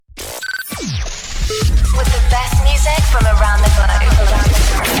music from around the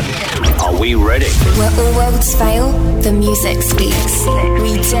globe. Are we ready? Where all worlds fail, the music speaks.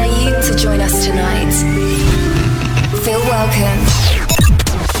 We dare you to join us tonight. Feel welcome.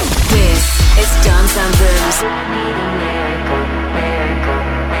 This is Dance Anthems.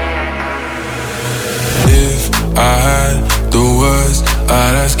 If I had the words,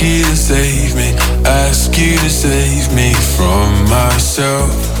 I'd ask you to save me, ask you to save me from myself.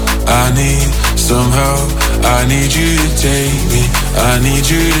 I need some help, I need you to take me, I need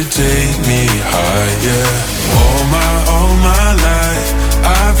you to take me higher. All my life,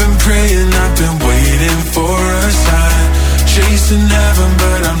 I've been praying, I've been waiting for a sign. Chasing heaven,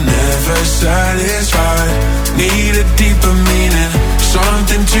 but I'm never satisfied. Need a deeper meaning,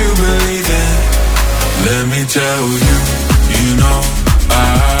 something to believe in. Let me tell you, you know,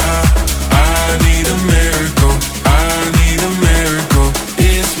 I need a miracle, I need a miracle.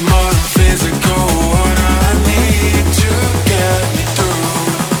 It's more than physical, what I need to get me through.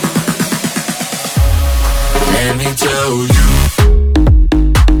 Let me tell you.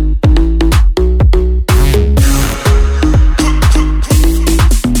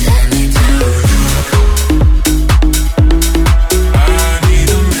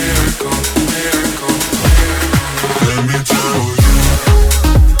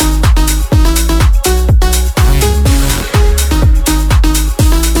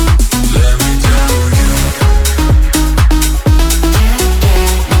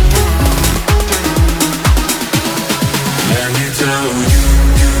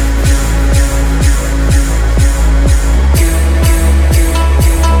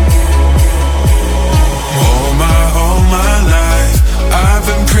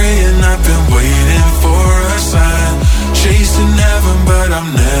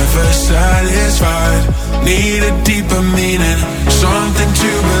 Need a deeper meaning, something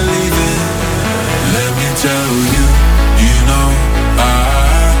to believe in. Let me tell you, you know, I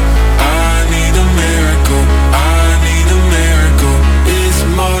need a miracle, I need a miracle. It's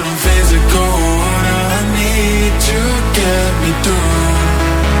more than physical, what I need to get me through.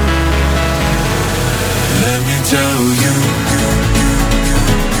 Let me tell you.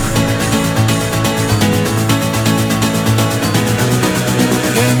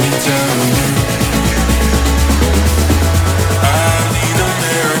 Let me tell you.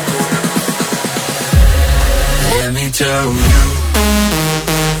 Tell you.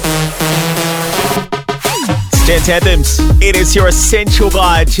 Dance Anthems, it is your essential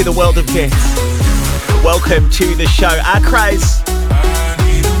guide to the world of dance. Welcome to the show. Acraze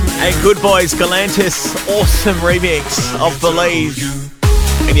and Good Boys Galantis, awesome remix of Believe.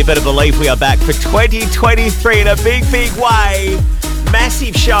 And you better believe we are back for 2023 in a big, big way.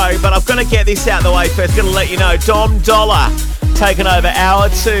 Massive show, but I've got to get this out of the way first. Going to let you know, Dom Dollar taking over hour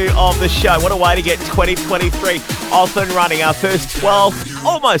 2 of the show. What a way to get 2023 off and running. Our first 12,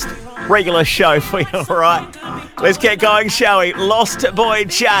 almost regular show for you, all right? Let's get going, shall we? Lost Boy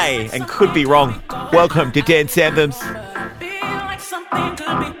J, and Could Be Wrong. Welcome to Dance Anthems. I feel like something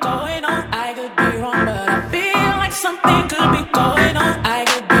could be going on. I could be wrong, but I feel like something could be going on. I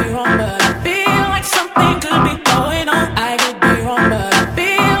could be wrong, but I feel like something could be going on. I could be wrong, but I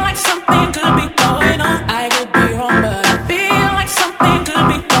feel like something could be going on. I could be wrong, but I feel like something could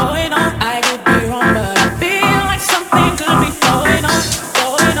be going on. I could be wrong, but I feel like something could be going on.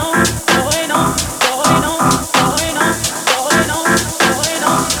 Going on, going on, going on, going on, going on, going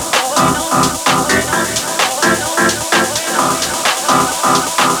on, going on, going on, going on.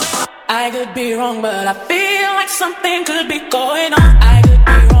 I could be wrong, but I feel like something could be going on. I could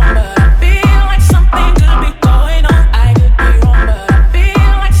be wrong, but I feel like something could be going on. I could be wrong, but I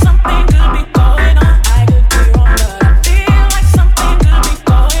feel like something could be going on. I could be wrong, but I feel like something could be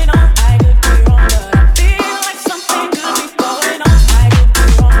going on. I could be wrong, but I feel like something could be going on. I could be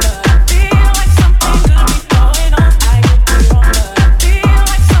wrong, but I feel like something could be going on. I could be wrong, but I feel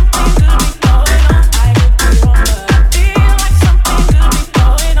like something could be going on. I could be wrong, but I feel like something could be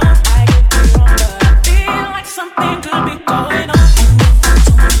going on. I could be wrong, but I feel like something could be going on.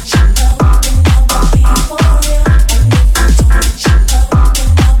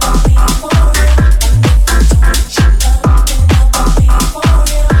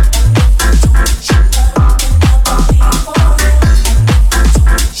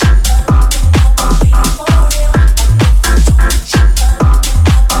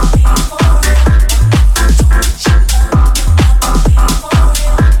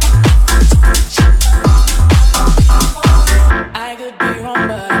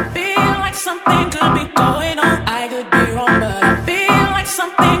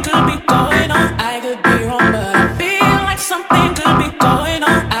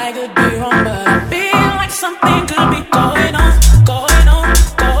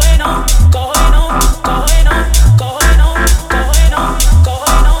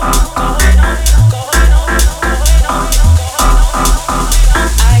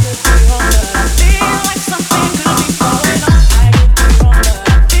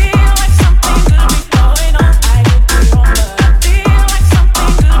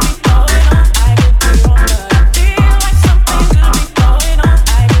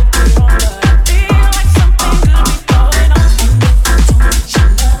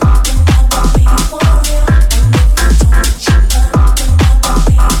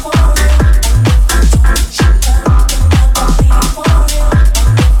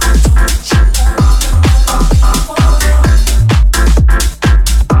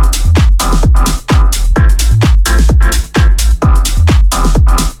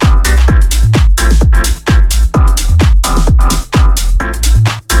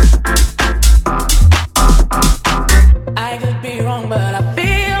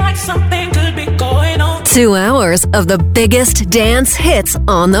 2 hours of the biggest dance hits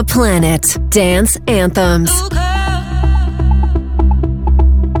on the planet. Dance Anthems.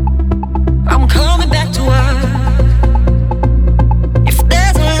 I'm coming back to earth. If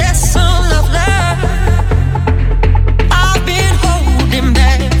there's a lesson of love, I've been holding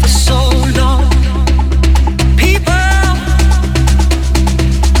back for so long. People,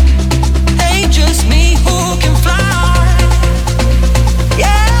 ain't just me who can fly.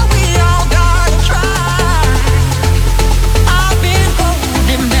 Yeah, we all gotta try. I've been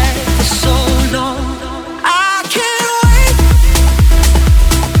holding back for so long. I can't wait.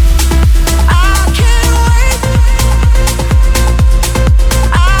 I can't wait.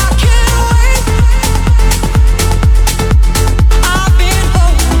 I can't wait. I've been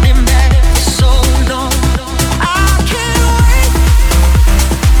holding back for so long. I can't wait.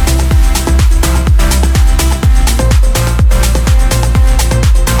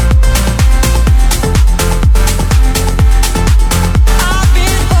 I've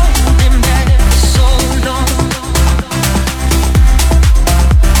been holding back for so long.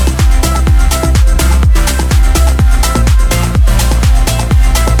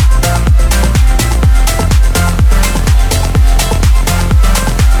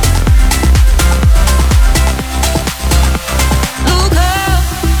 Look up,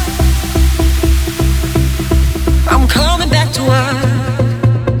 I'm coming back to earth.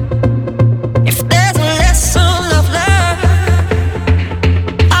 If there's a lesson of love,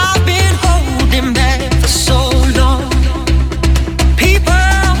 I've been holding back for so long. People,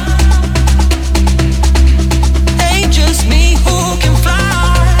 ain't just me who can fly.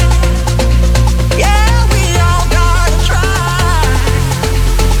 Yeah, we all gotta try.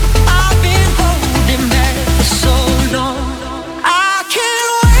 I've been holding back for so long. I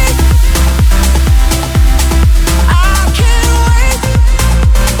can't wait. I can't wait.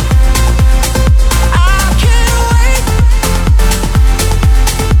 I can't wait.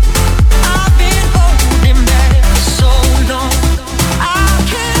 I've been holding back for so long. I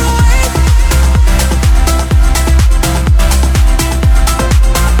can't wait.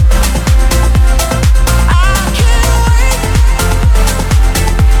 I can't wait.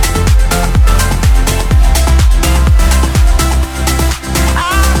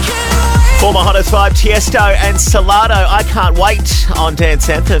 Former Hottest Vibe, Tiesto and Salado. I can't wait on Dance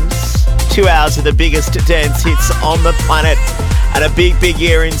Anthems. 2 hours of the biggest dance hits on the planet and a big, big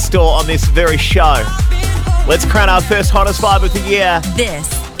year in store on this very show. Let's crown our first Hottest Vibe of the year. This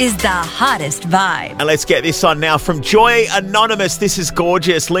is the hottest vibe. And let's get this on now from Joy Anonymous. This is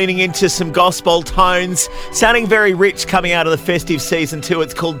gorgeous, leaning into some gospel tones, sounding very rich coming out of the festive season too.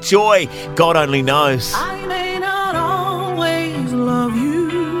 It's called Joy, God Only Knows. I may not always love you,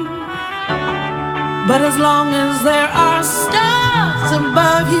 but as long as there are stars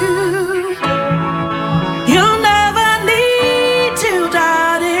above you, you'll never need to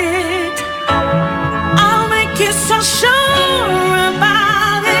doubt it. I'll make you so sure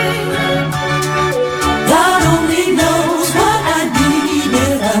about it. God only knows what I need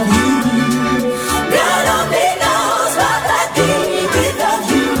without you. God only knows what I need without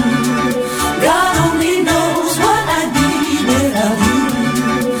you. God only knows what I need without you.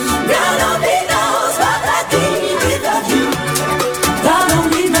 God only knows what I need without you. God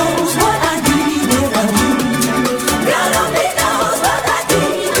only knows what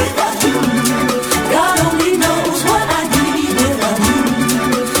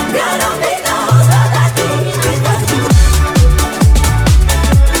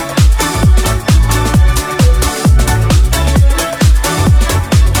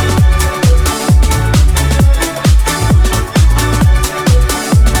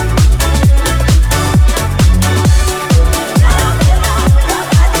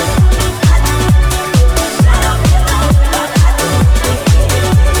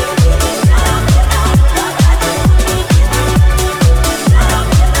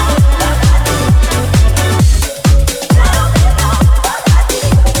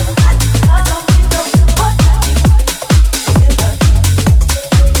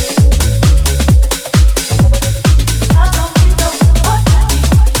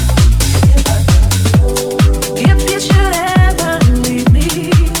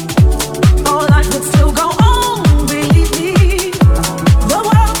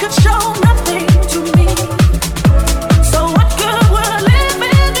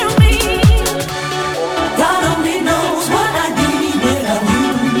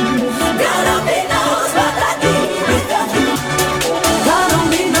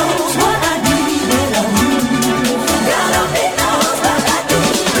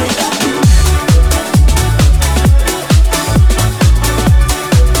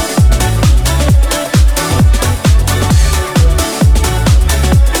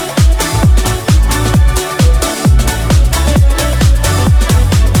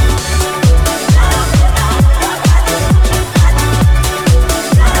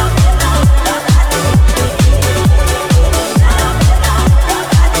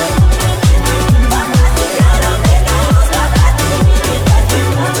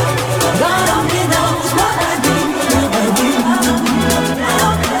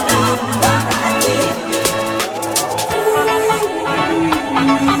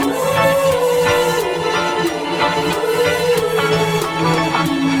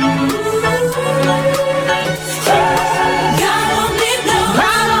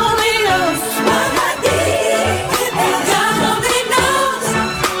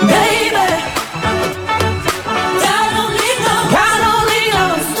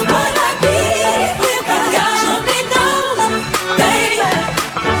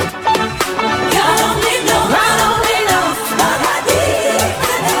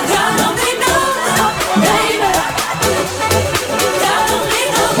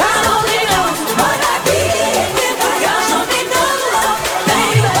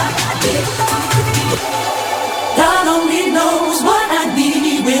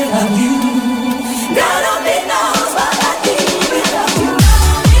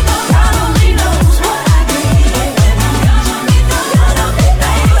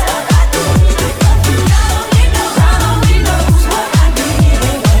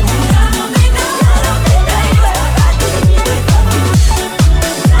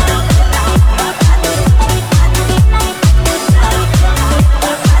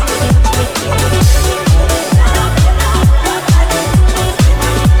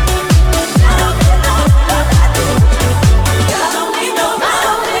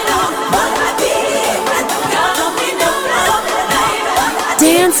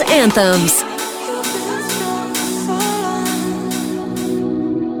Dance Anthems.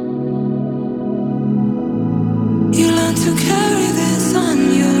 You learn to carry this on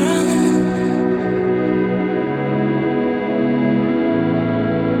your own.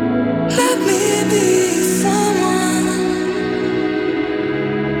 Let me be someone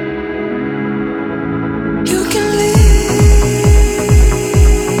you can lean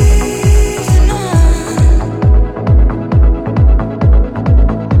on.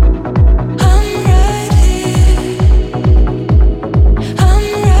 I'm right here. I'm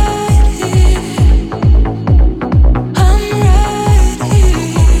right here. I'm right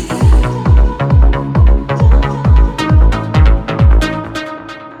here.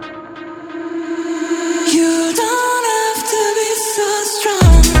 You don't have to be so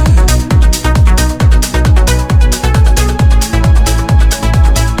strong.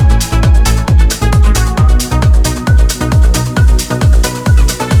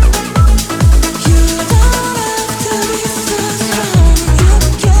 You don't have to be so strong. You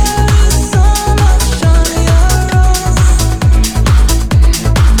carry so much on your own.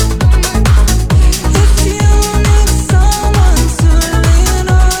 If you need someone to lean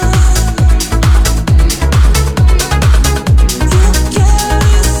on, you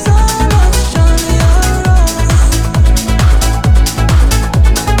carry so much on your own.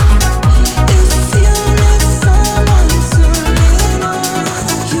 If you need someone to lean on,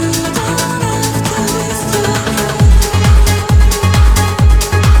 you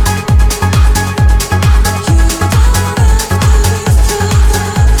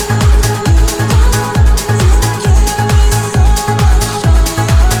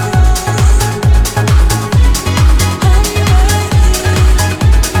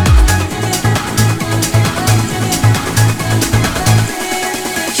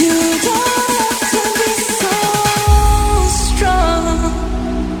don't have to be so. You don't have to be so strong.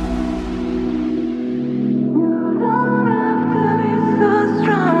 You don't have to be so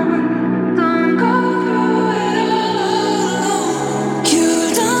strong. Don't go through it alone. You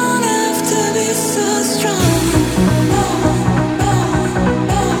don't have to be so strong.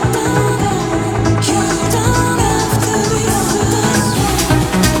 You don't have to be so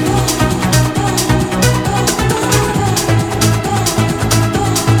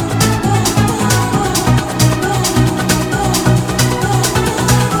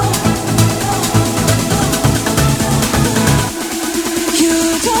You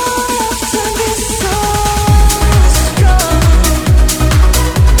don't have to be so strong.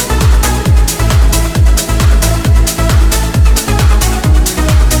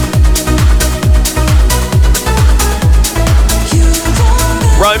 You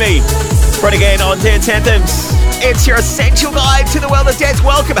don't Romy, right again on Dance Anthems. It's your essential guide to the world of dance.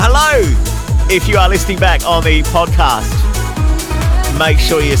 Welcome, hello. If you are listening back on the podcast, make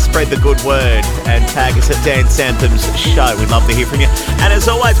sure you spread the good word and tag us at Dance Anthems Show. We'd love to hear from you. And as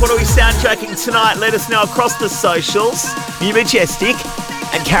always, what are we soundtracking tonight? Let us know across the socials. New Majestic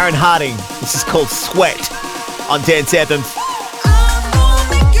and Karen Harding. This is called Sweat on Dance Anthems. I'm gonna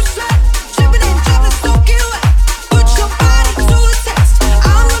make you sweat, dripping and dropping, soaking wet. Put your body to the test.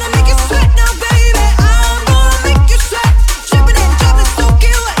 I'm gonna make you sweat now, baby. I'm gonna make you sweat, dripping and dropping,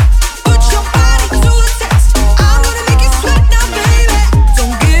 soaking wet. Put your body to the test. I'm gonna make you sweat now, baby.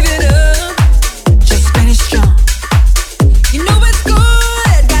 Don't give it up, just finish strong. You know it's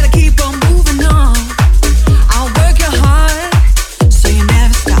good, gotta keep on moving on. I'll work you hard, so you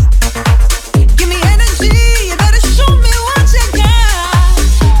never stop. Give me energy, you better show me what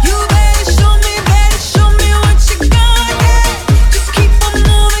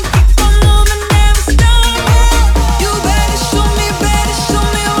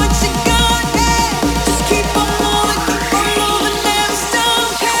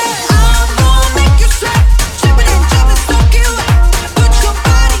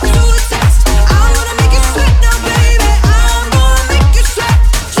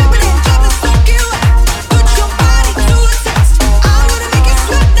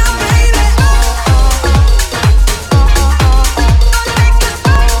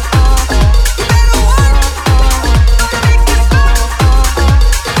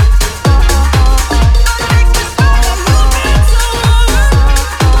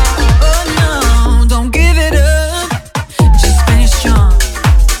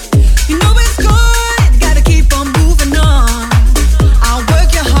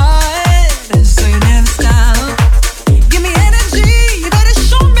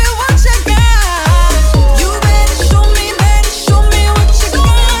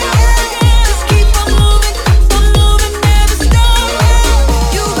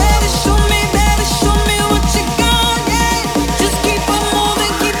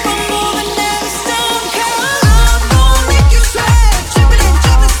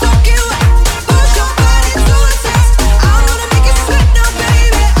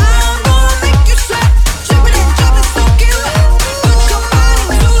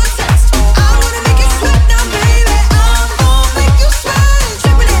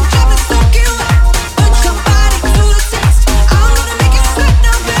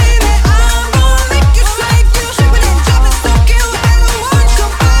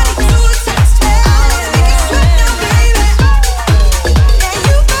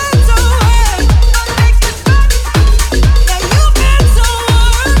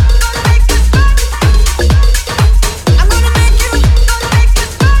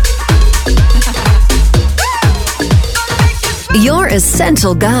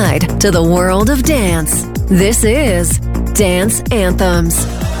essential guide to the world of dance. This is Dance Anthems.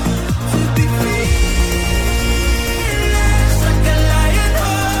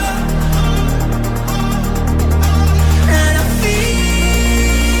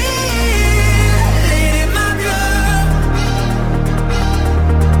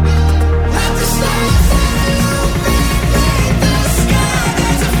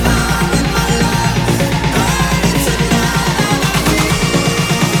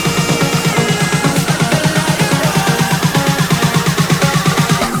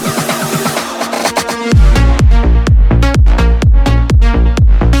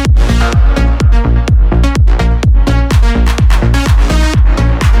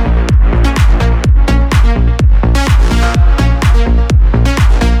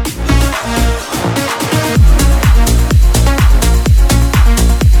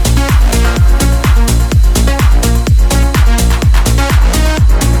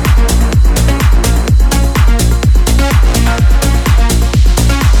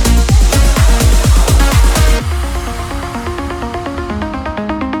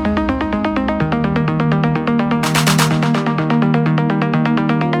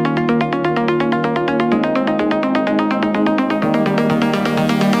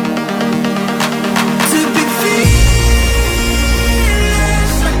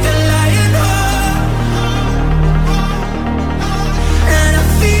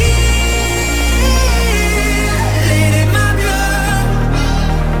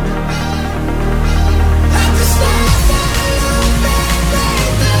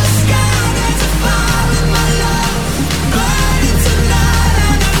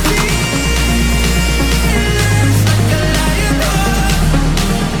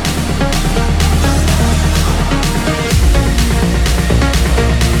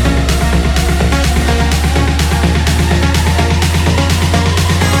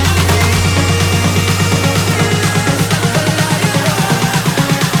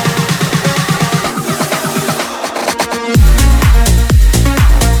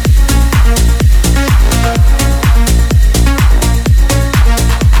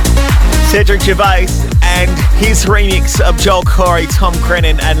 Cedric Gervais and his remix of Joel Corey, Tom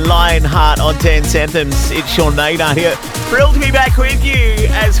Grennan and Lionheart on Dance Anthems. It's Sean Nader here. Thrilled to be back with you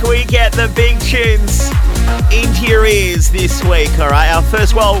as we get the big tunes into your ears this week, all right? Our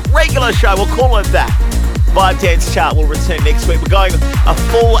first, regular show, we'll call it that. Vibe Dance Chart will return next week. We're going a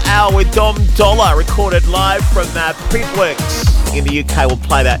full hour with Dom Dollar, recorded live from Printworks in the UK. We'll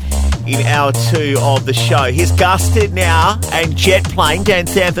play that in hour 2 of the show. Here's Gusted now and Jet playing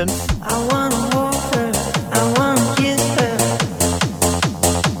Dance Anthems. I wanna hold her, I wanna kiss her.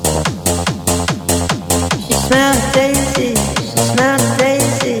 She smells daisy, she smells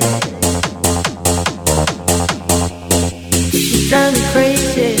daisy. She drives me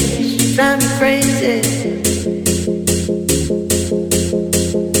crazy, she drives me crazy.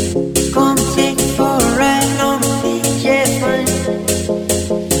 Come take me for a ride on the beach, yeah, fine.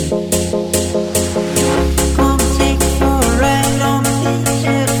 Come take me for a ride on the beach,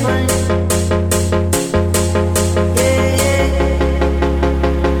 yeah, fine.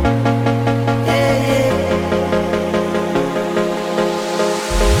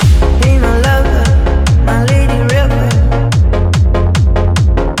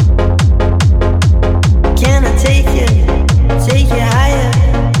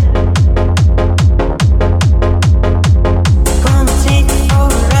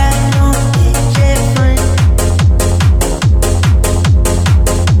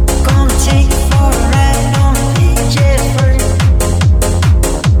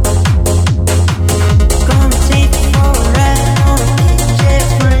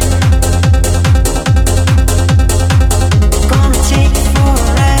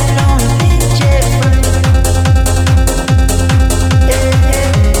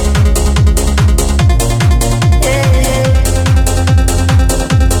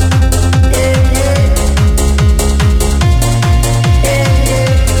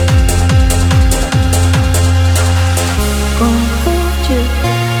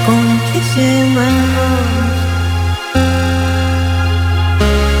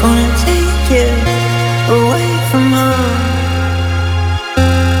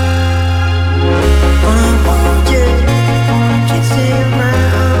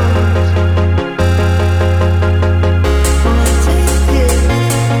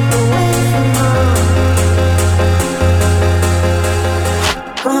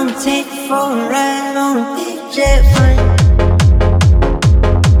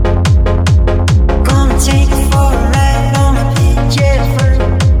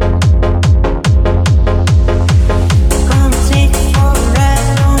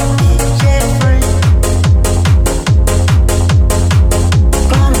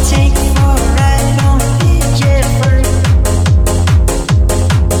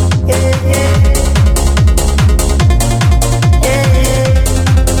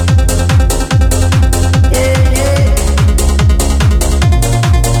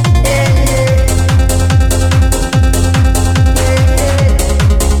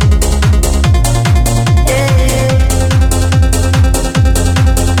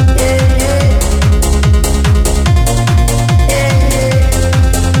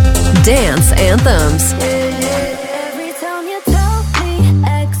 Dance Anthems. Every time you tell me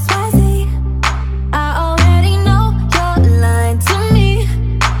XYZ, I already know you're lying to me.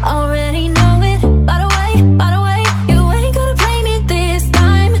 Already know it. By the way, you ain't gonna play me this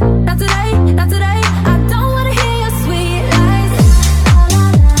time. Not today, not today. I don't wanna hear your sweet lies.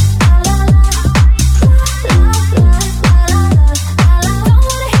 Don't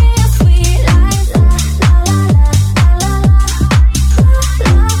wanna hear your sweet lies.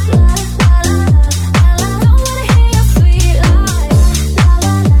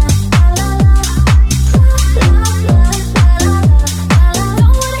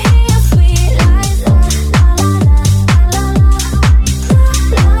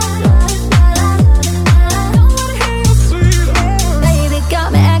 Baby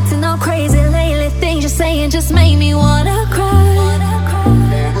got me acting all crazy lately. Things you're saying just made me wanna cry.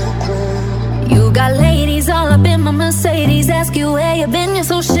 You got ladies all up in my Mercedes. Ask you where you been, you're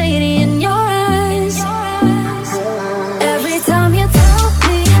so shady in your eyes. Every time you tell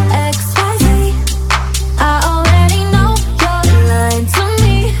me XYZ, I already know you're lying to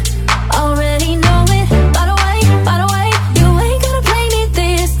me. Already know it. By the way, you ain't gonna play me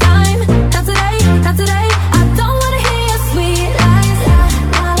this time. Not today, not today. I don't wanna hear your sweet lies.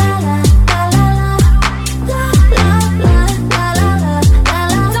 La la la la la la la la la la la la.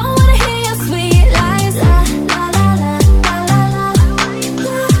 Don't wanna hear your sweet lies. La la la la la la la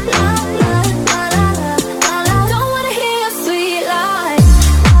la la. Don't wanna hear your sweet lies.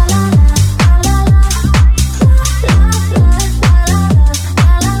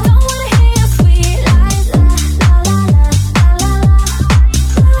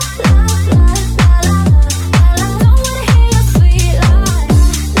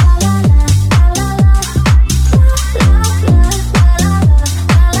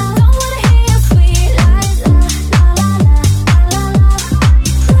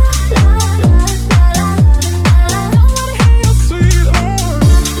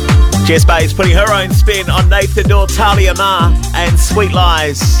 Jess Bays putting her own spin on Nathan Dawe, Talia Ma, and Sweet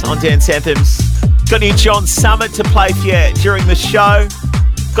Lies on Dance Anthems. Got new John Summit to play for you during the show.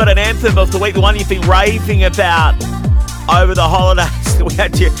 Got an anthem of the week, the one you've been raving about over the holidays. We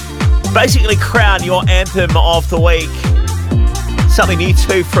had to basically crown your anthem of the week. Something new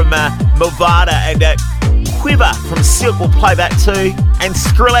too from Movada, and Quiver from Silk will play that too. And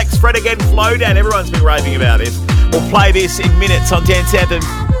Skrillex, Fred Again, Flow Down. Everyone's been raving about this. We'll play this in minutes on Dance Anthems.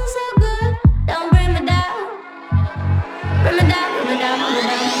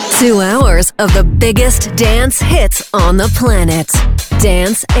 2 hours of the biggest dance hits on the planet.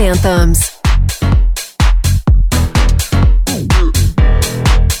 Dance Anthems.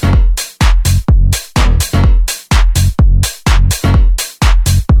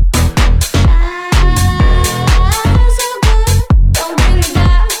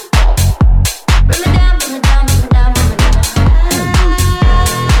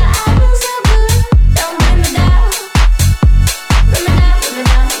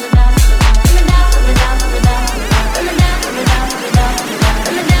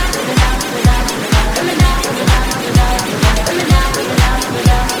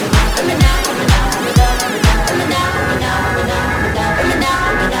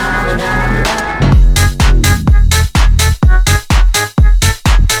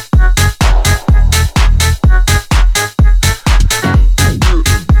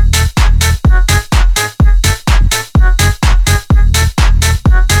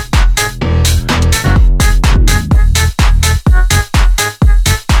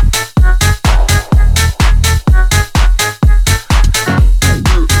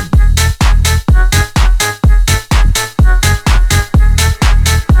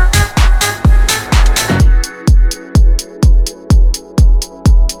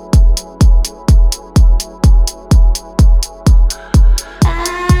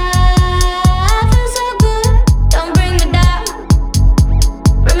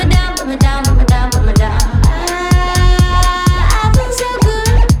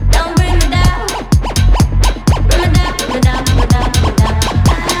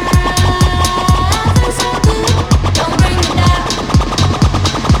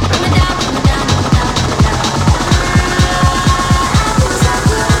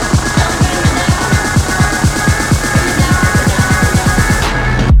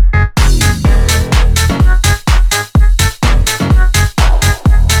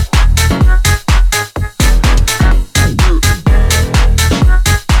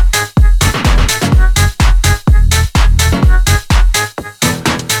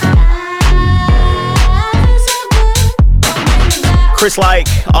 Chris Lake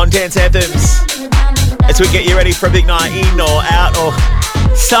on Dance Anthems as we get you ready for a big night in or out or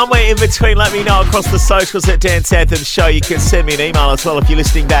somewhere in between. Let me know across the socials at Dance Anthems Show. You can send me an email as well if you're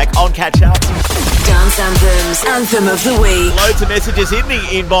listening back on Catch Up. Dance Anthems, Anthem of the Week. Loads of messages in the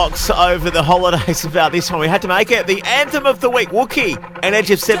inbox over the holidays about this one. We had to make it the Anthem of the Week. Wookie and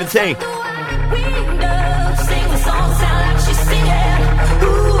Edge of 17.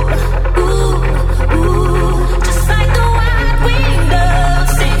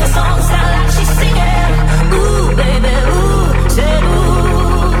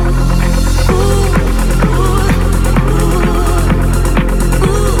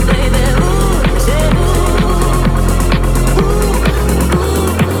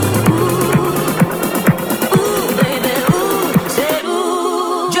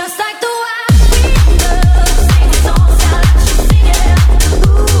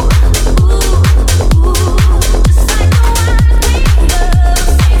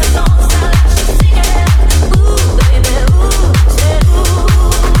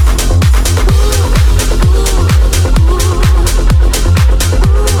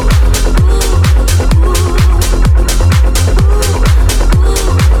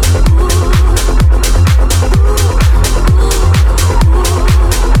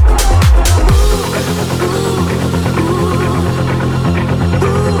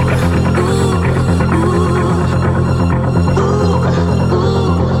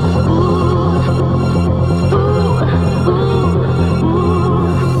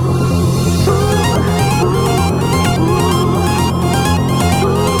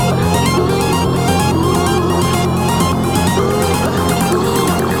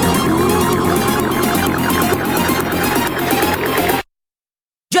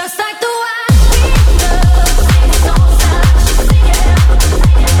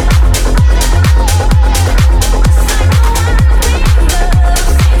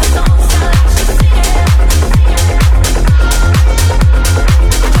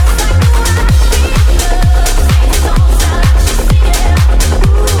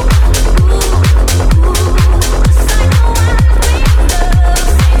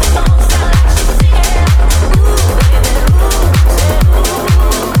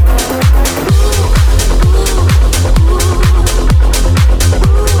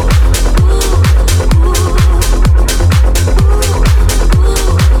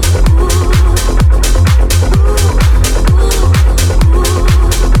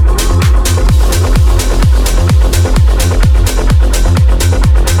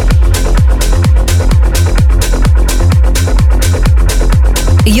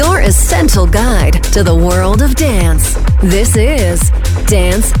 Essential guide to the world of dance. This is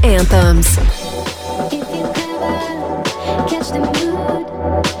Dance Anthems. If you ever catch the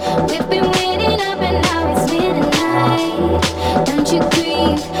mood, we've been waiting up and now it's midnight. Don't you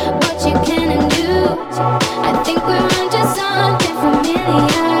grieve what you can and do. I think we're onto something familiar.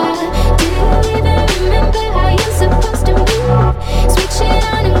 Do you even remember how you're supposed to move? Switch it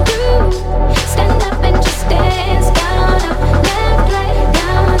on and groove. Stand up and just dance. Down, up, left, right,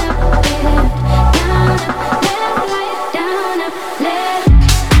 down, up, left, down, up, left, right, down, up, left.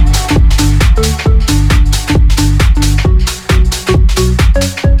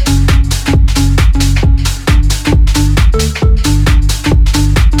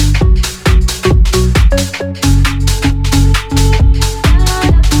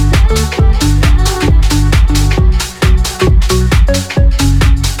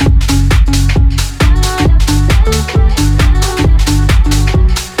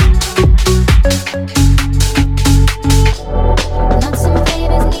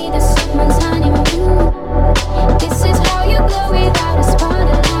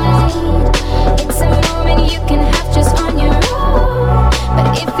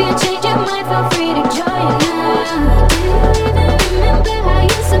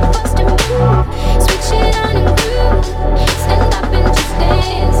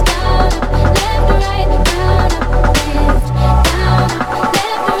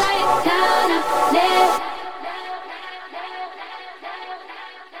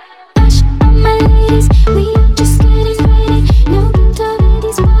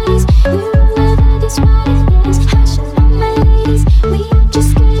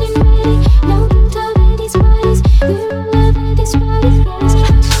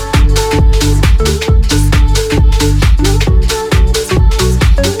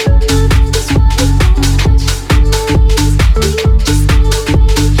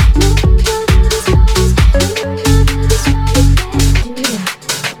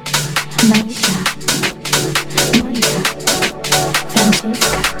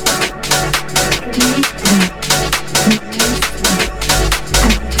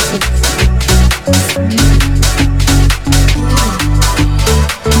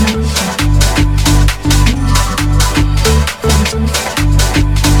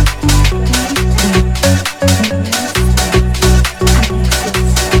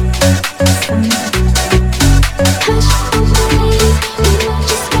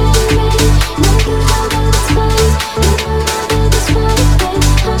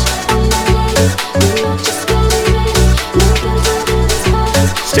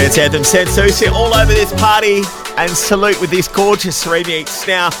 Dance Anthem sent Susie all over this party, and Salute with this gorgeous remix.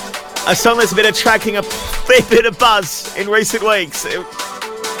 Now, a song that's been attracting a fair bit of buzz in recent weeks.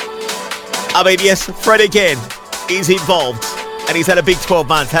 I mean, yes, Fred again is involved, and he's had a big 12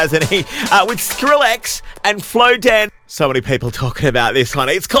 months, hasn't he? With Skrillex and Flo Dan. So many people talking about this one.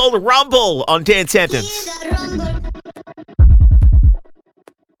 It's called Rumble on Dance Anthems.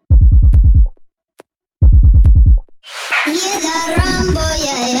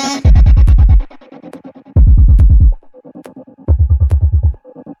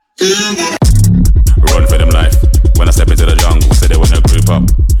 Run for them life. When I step into the jungle, say they wanna group up.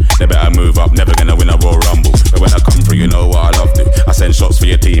 They better move up, never gonna win a Royal Rumble. But when I come through, you know what I love to. I send shots for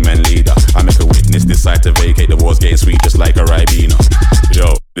your team and leader. I make a witness decide to vacate. The war's getting sweet just like a Ribena.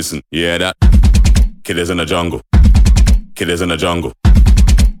 Yo, listen, you hear that? Killers in the jungle. Killers in the jungle.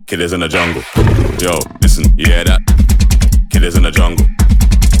 Killers in the jungle. Yo, listen, you hear that? Killers in the jungle.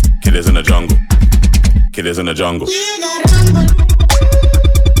 Killers in the jungle. Killers in the jungle.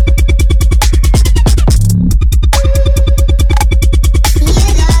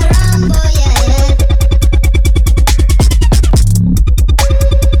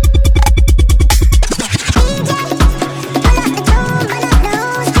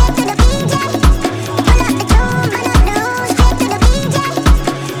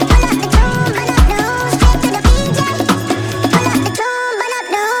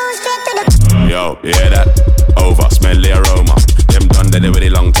 Yeah, that over, smell the aroma. Them done that a really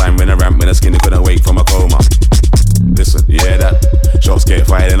long time when I ramp when the skinny couldn't wake from a coma. Listen, yeah, that shots get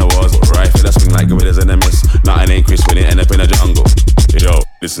fired in the wars, rifle that swing like gorillas in the mist. Nothing ain't crisp when it end up in the jungle. Yo,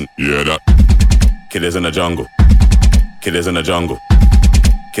 listen, yeah, that killers in the jungle. Killers in the jungle.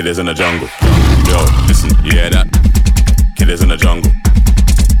 Killers in the jungle. Yo, listen, yeah, that killers in the jungle.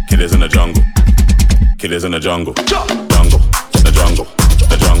 Killers in the jungle. Killers in the jungle. Jungle, the jungle,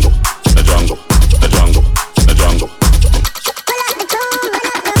 the jungle. The jungle, the jungle, the jungle.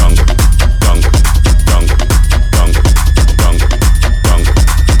 Jungle, jungle, jungle, jungle, jungle, jungle.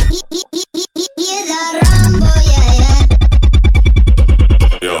 Here's a rumble, yeah, yeah.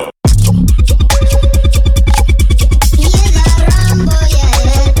 Yo. Here's a rumble, yeah,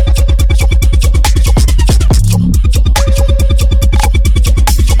 yeah.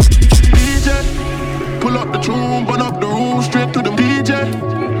 DJ, pull up the tune, burn up the room, straight to the DJ.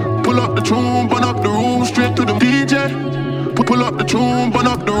 Pull up the tune, burn up the room, straight to the DJ. Pull up the tune, burn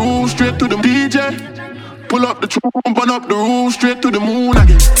up the room, straight to the DJ. Pull up the tune, burn up the room, straight to the moon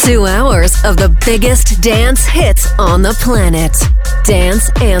again. 2 hours of the biggest dance hits on the planet. Dance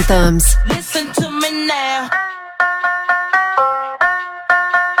Anthems. Listen to me now.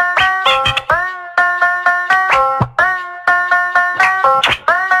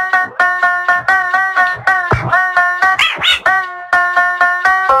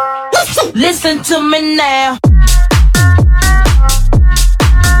 Listen to me now.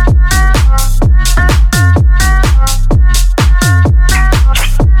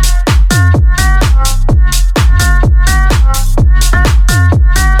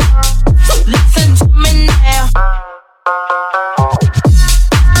 Listen to me now.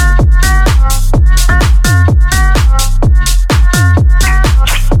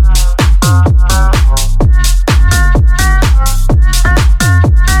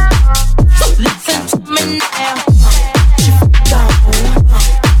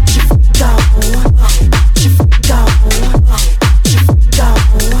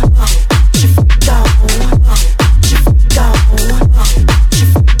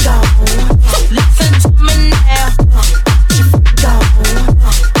 Listen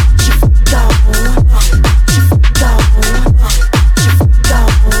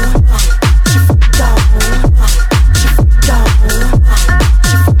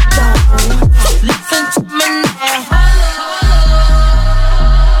to me now.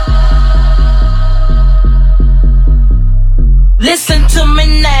 Listen to me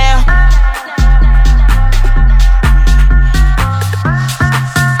now.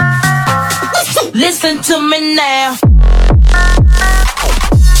 Listen to me now.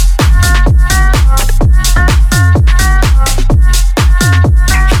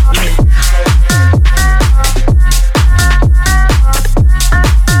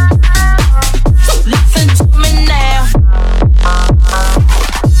 Listen to me now.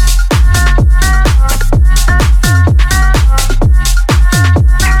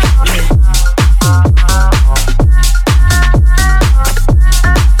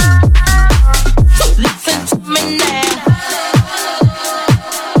 Listen to me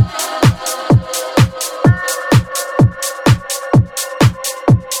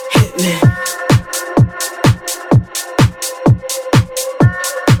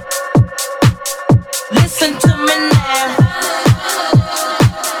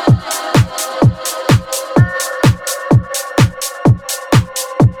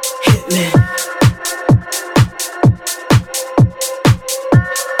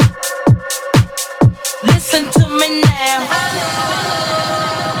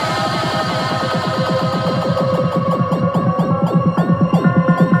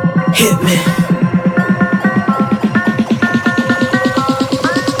hit me.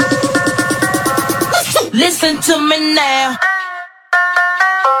 Listen to me now.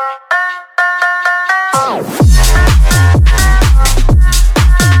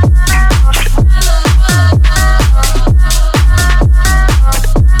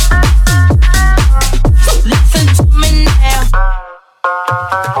 Listen to me now.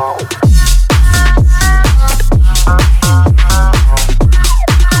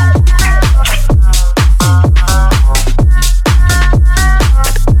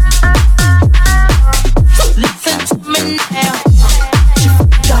 Listen to me now.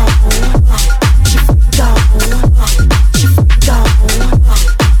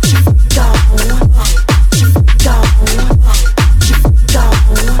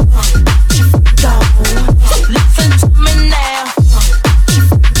 Listen to me now.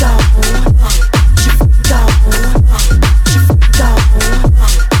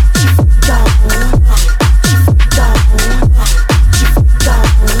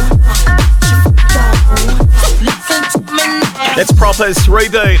 Listen to me now. Let's Proper's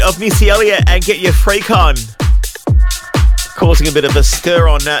reboot of Missy Elliott and Get Your Freak On. Causing a bit of a stir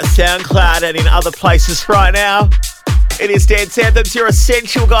on SoundCloud and in other places right now. It is Dance Anthems, your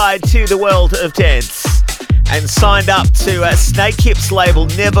essential guide to the world of dance. And signed up to Snake Hips label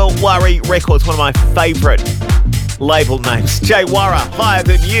Never Worry Records, one of my favourite label names. Jay Warra, Higher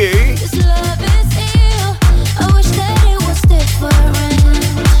Than You. This love is ill. I wish that it was different.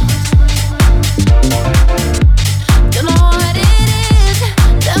 Don't know what it is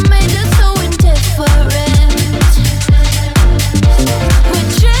that made us so indifferent. We're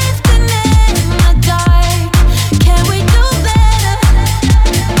drifting in the dark. Can we do better?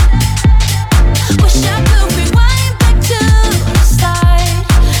 Wish I could rewind back to the start.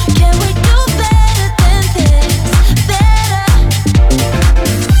 Can we do better than this? Better.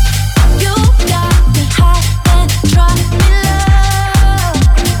 You got me high and drop me low.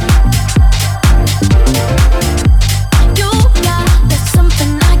 You got that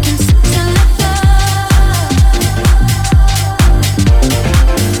something I can seem to let go.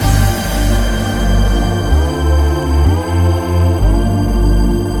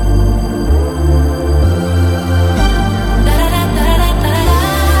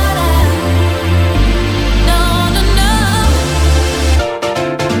 No, no, no.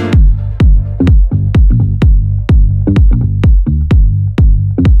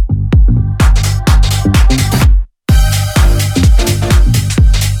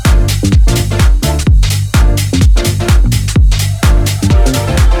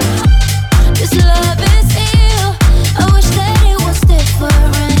 This love is ill. I wish that it was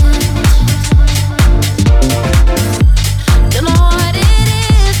different. Don't know what it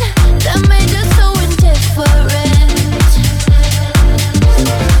is that made us so indifferent.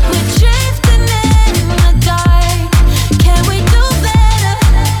 We're drifting in the dark. Can we do better?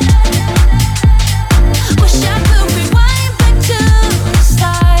 Wish I could rewind back to the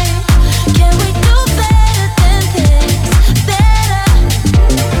start. Can we do better than this? Better.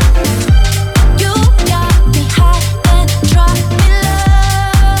 You got me high and drop me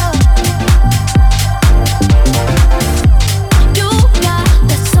low. You got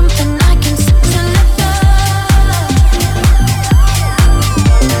that something I can seem to let go.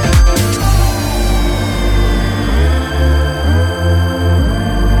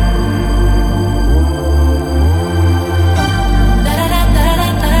 No, no, no.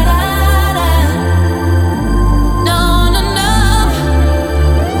 No, no, no.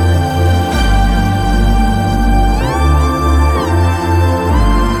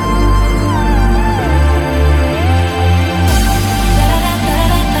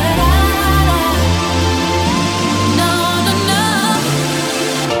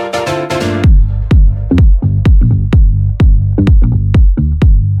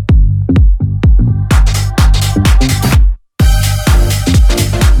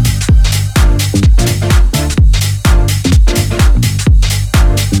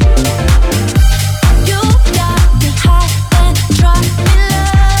 You got me high and drop me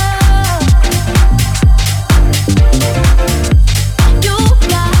low. You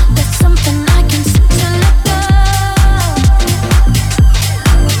got that something I can seem to let go.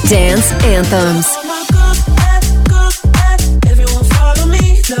 Dance Anthems. All my girls bad, everyone follow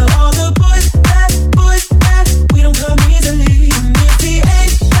me. Now all the boys bad, we don't come easily. And if he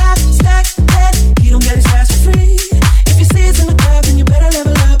ain't got stack head, he don't get his ass for free. If you see us in the club, then you better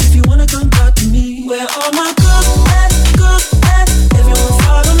level up. If you wanna come talk to me, where all my girls bad, everyone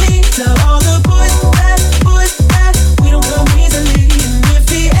follow me. Now all the boys bad, we don't come easily. And if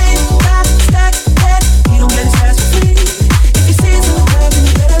he ain't got stack head, he don't get his ass for free. If you see us in the club, then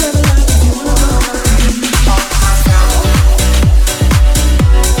you better level up.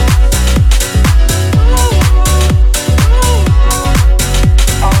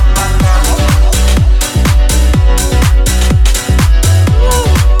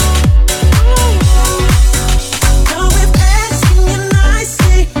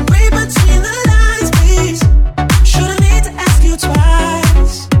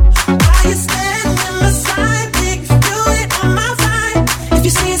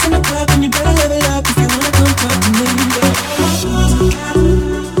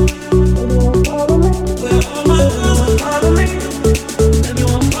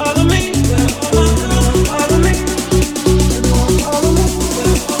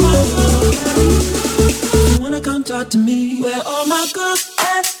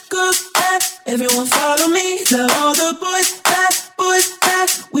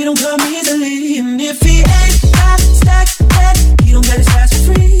 we don't come easily. And if he ain't got stacked head, he don't get his ass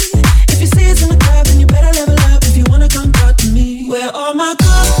for free. If you see us in the club, then you better level up. If you wanna come talk to me, where all my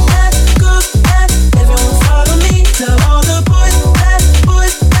good at, everyone follow me. Tell all the boys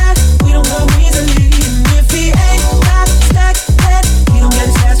that we don't come easily. And if he ain't got stacked head, he don't get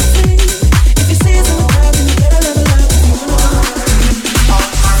his ass for free. If you see us in the club, then you better level up. If you wanna come talk to me.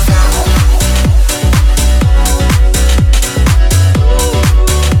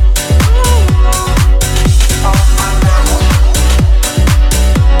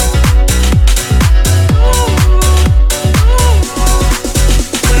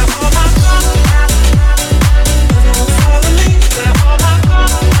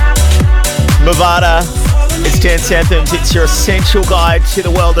 Mavada, it's Dance Anthems. It's your essential guide to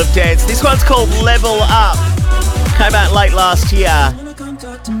the world of dance. This one's called Level Up. Came out late last year,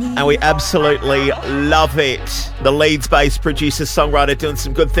 and we absolutely love it. The Leeds-based producer, songwriter, doing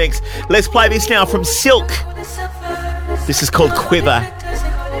some good things. Let's play this now from Silk. This is called Quiver,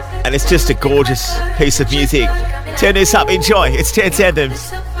 and it's just a gorgeous piece of music. Turn this up, enjoy. It's Dance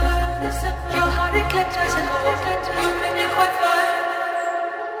Anthems.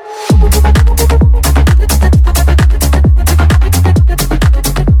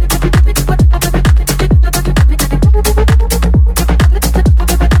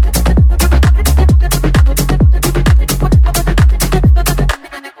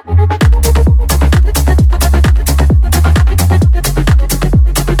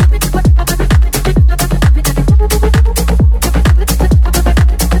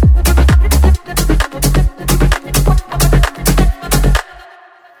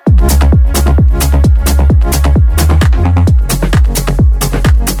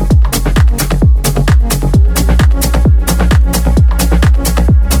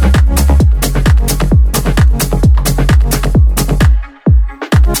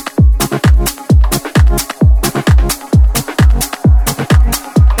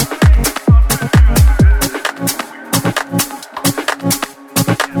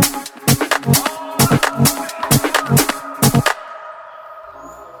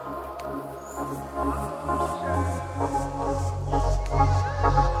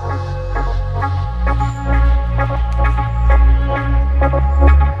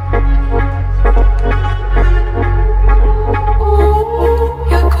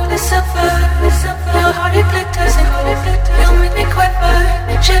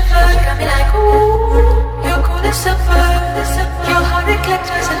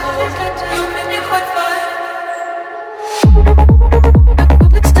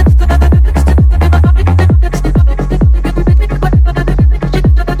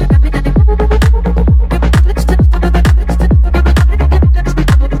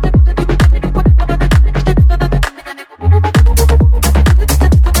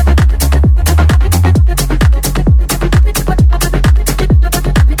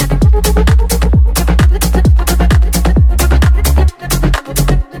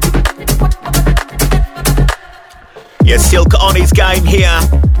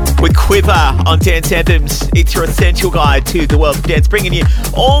 On Dance Anthems, it's your essential guide to the world of dance, bringing you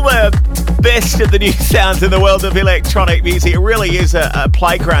all the best of the new sounds in the world of electronic music. It really is a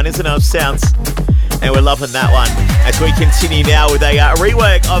playground, isn't it, of sounds? And we're loving that one. As we continue now with a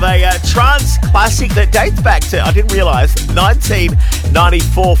rework of a trance classic that dates back to, I didn't realise,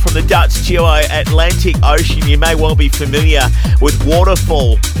 1994 from the Dutch duo Atlantic Ocean. You may well be familiar with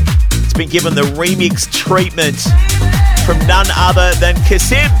Waterfall. It's been given the remix treatment from none other than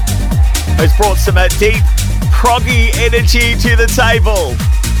Kasim, who's brought some deep, proggy energy to the table.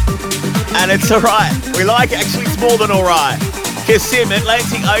 And it's alright. We like it. Actually, it's more than alright. Kasim,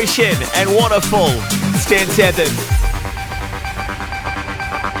 Atlantic Ocean, and Waterfall. Dance Anthems.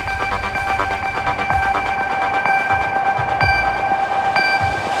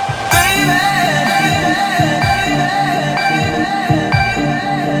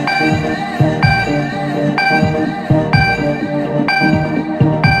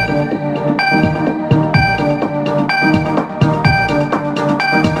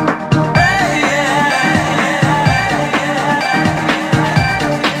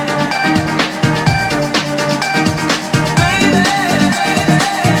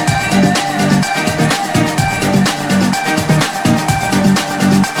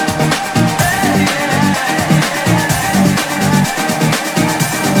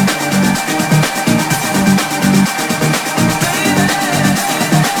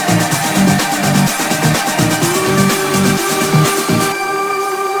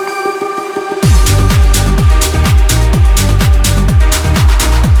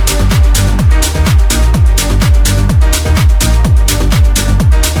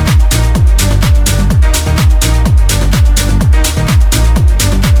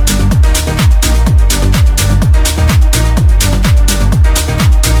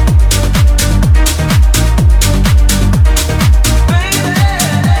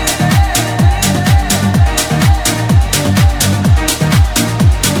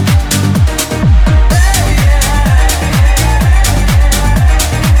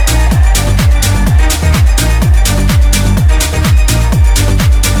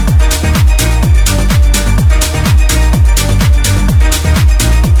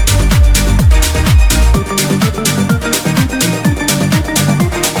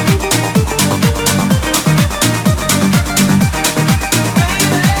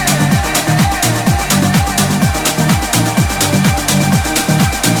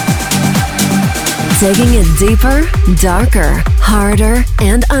 Digging it deeper, darker, harder,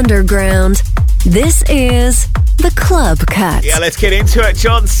 and underground. This is The Club Cut. Yeah, let's get into it.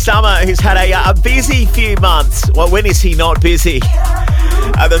 John Summer, who's had a busy few months. Well, when is he not busy?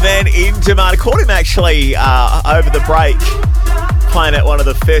 The man in demand. I caught him actually over the break, playing at one of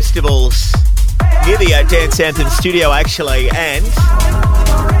the festivals near the Dance Anthem studio, actually. And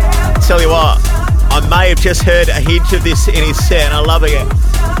tell you what, I may have just heard a hint of this in his set, and I'm loving it.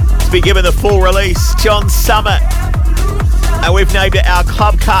 To be given the full release, John Summer. And we've named it our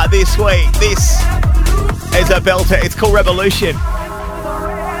Club Cut this week. This is a belter. It's called Revolution. It's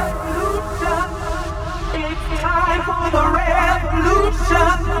time for the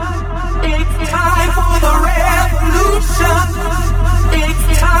revolution. It's time for the revolution.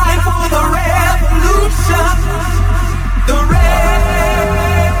 It's time for the revolution. The revolution.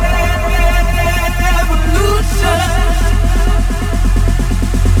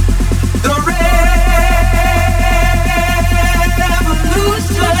 The revolution.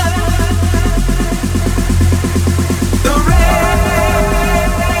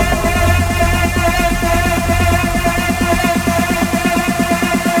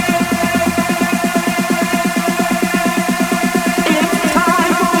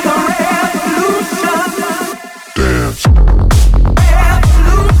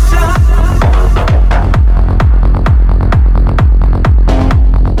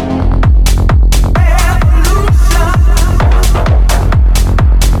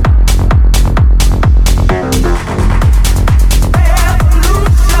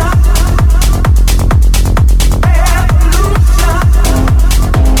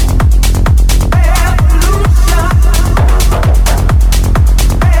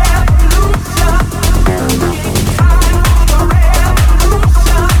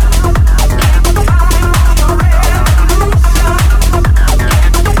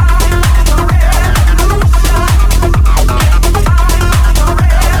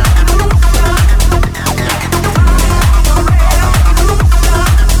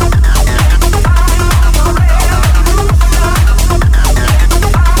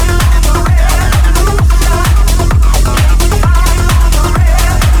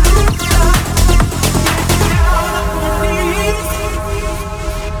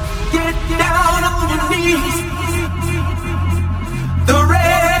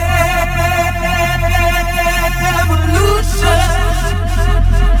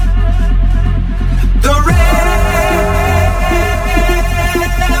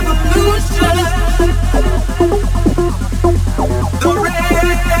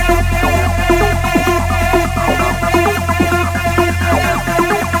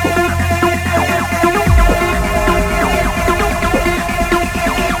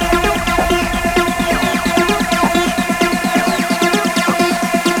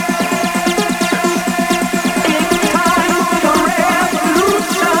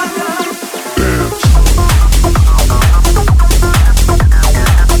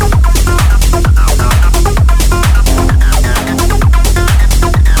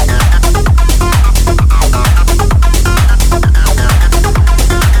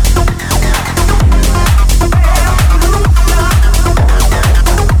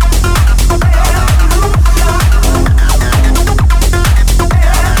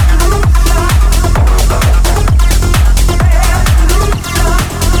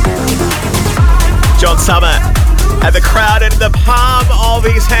 Summer had the crowd in the palm of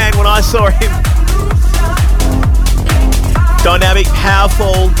his hand when I saw him. Dynamic,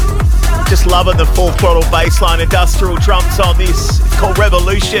 powerful, just loving the full throttle bassline, industrial drums on this. It's called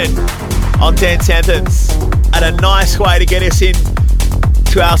Revolution on Dance Anthems. And a nice way to get us in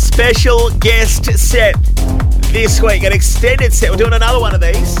to our special guest set this week, an extended set. We're doing another one of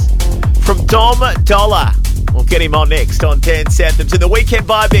these from Dom Dollar. We'll get him on next on Dance Anthems in the Weekend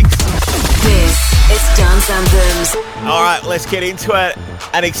Vibe Mix. This is Dance Anthems. All right, let's get into it.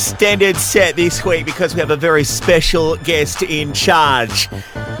 An extended set this week because we have a very special guest in charge.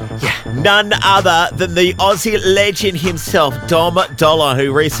 Yeah, none other than the Aussie legend himself, Dom Dollar,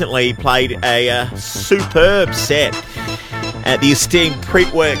 who recently played a superb set at the esteemed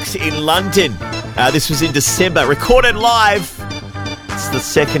Printworks in London. This was in December, recorded live. It's the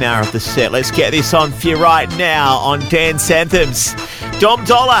second hour of the set. Let's get this on for you right now on Dance Anthems. Dom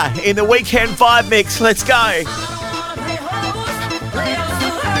Dollar in the Weekend Vibe Mix. Let's go.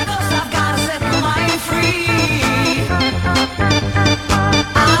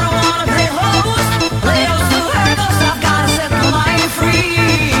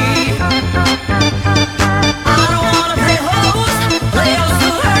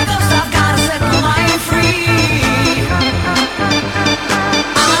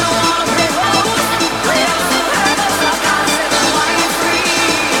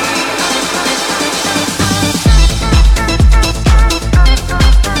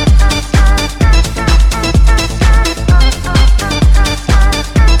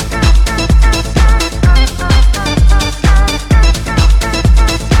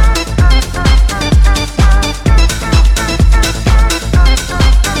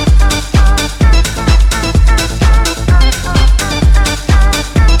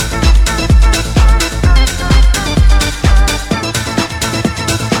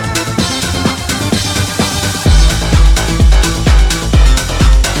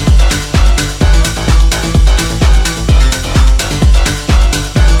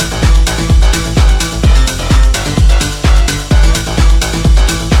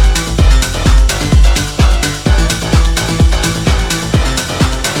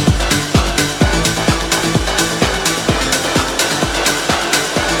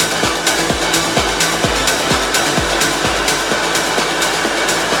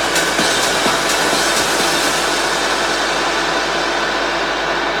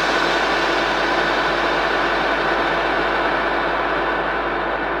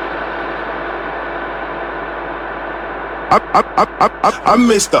 I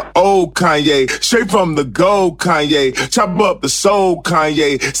miss the old Kanye, straight from the gold Kanye. Chop up the soul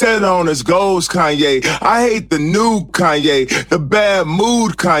Kanye, set on his goals Kanye. I hate the new Kanye, the bad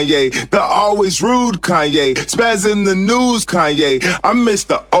mood Kanye, the always rude Kanye, spaz in the news Kanye. I miss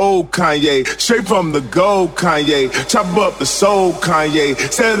the old Kanye, straight from the gold Kanye. Chop up the soul Kanye,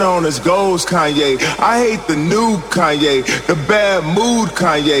 set on his goals Kanye. I hate the new Kanye, the bad mood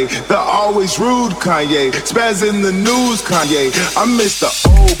Kanye, the always rude Kanye, spaz in the news Kanye. I miss the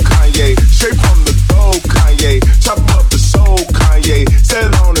old Kanye, straight from the gold Kanye. Chop up the soul Kanye,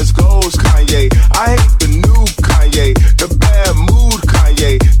 set on his goals Kanye. I hate the new Kanye, the bad mood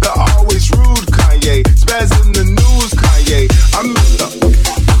Kanye, the always rude Kanye, spaz in the news Kanye. I miss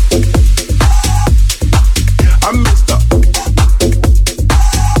the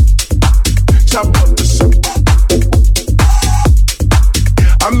chop up the soul.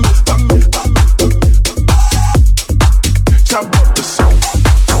 I miss the chop up the soul.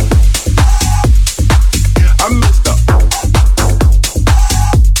 I miss the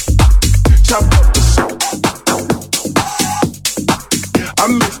chop up the soul.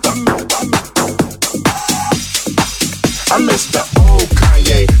 I miss the old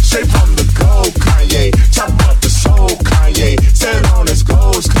Kanye, straight from the gold Kanye. Chop up the soul Kanye, set on his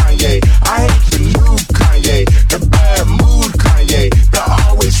goals Kanye. I hate the new Kanye, the bad mood Kanye, the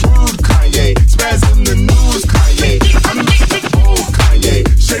always rude Kanye, spaz in the news Kanye. I miss the old Kanye,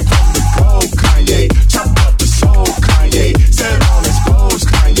 straight from the gold Kanye. Chop up the soul Kanye, set on his goals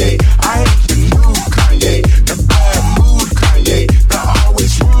Kanye. I hate the new Kanye, the bad mood Kanye, the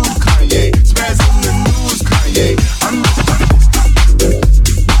always rude Kanye, spaz in the news Kanye. I miss the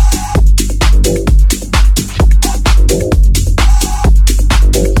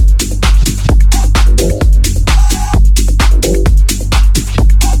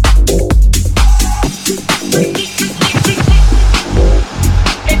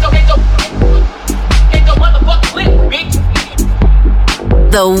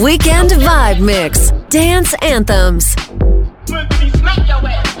The Weekend Vibe Mix. Dance Anthems.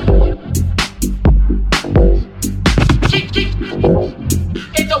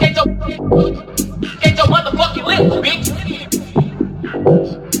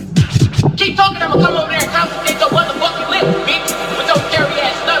 Keep talking, I'ma come over there and confiscate your motherfucking lip, bitch. With your scary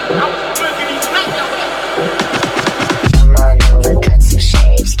ass stuff, I was smoking these smack your ass. Come on over, cut some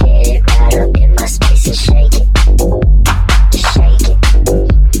shapes, get it right up in my space and shake it. Just shake it.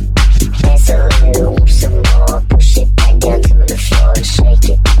 Dance a little, move some more, push it back down to the floor and shake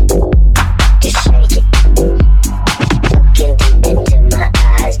it. Just shake it. Looking deep into my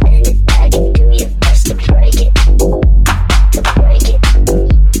eyes, bend it back and do your best to break it. To break it.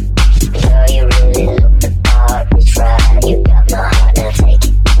 Girl, you really look the part, reach right, you got my heart, now take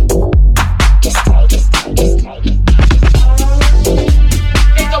it. Just take it, just take it.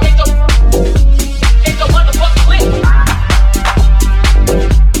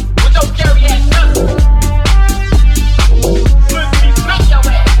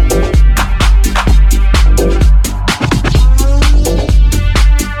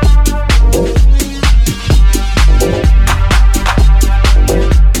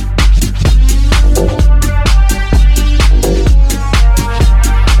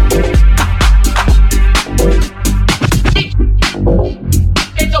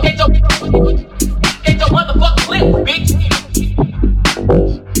 It's a motherfucking lip.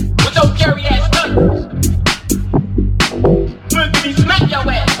 With your scary ass stuff. Smoking these smack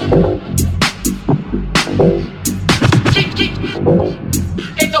your ass.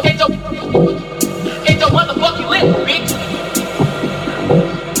 It's a motherfucking lip, bitch.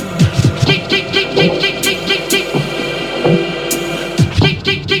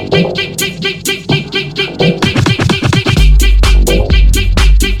 With your scary ass stuff. Smoking these smack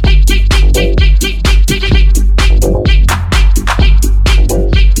your ass.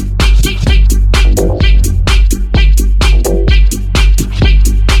 It's a motherfucking lip, bitch.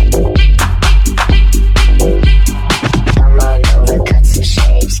 Come on over, cut some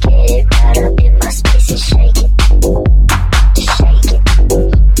shapes, get it right up in my space and shake it. Just shake it.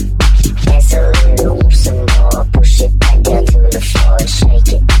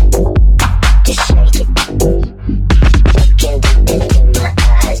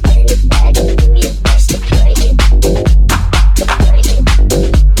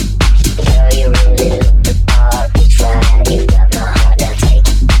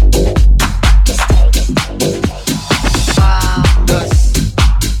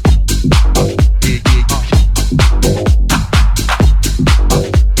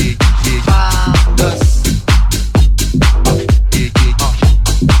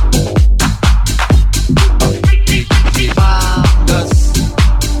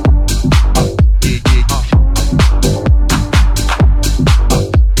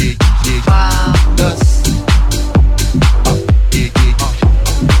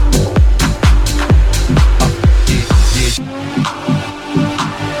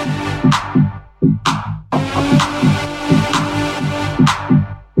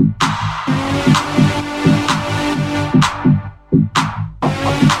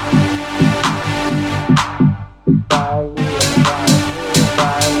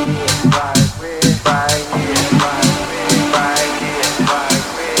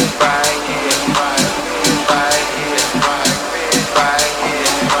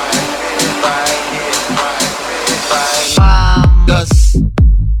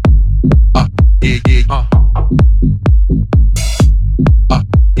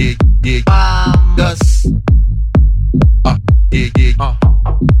 yeah. Dust. Yeah, yeah.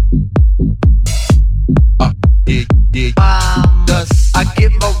 Yeah, yeah. Dust. I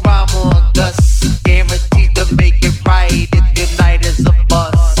get my rhyme on dust. Guaranteed to make it right if your night is a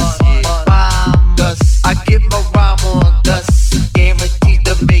bust. Yeah. Dust. I get my rhyme on dust. Guaranteed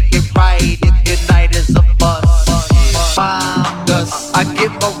to make it right if your night is a bust. Dust. I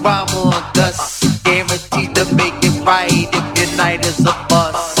get my rhyme on dust. Guaranteed to make it right if your night is a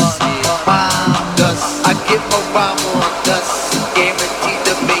bust. Dust. I get my rhyme on dust. Guaranteed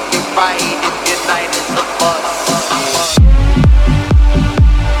to make it right if your night is a bust.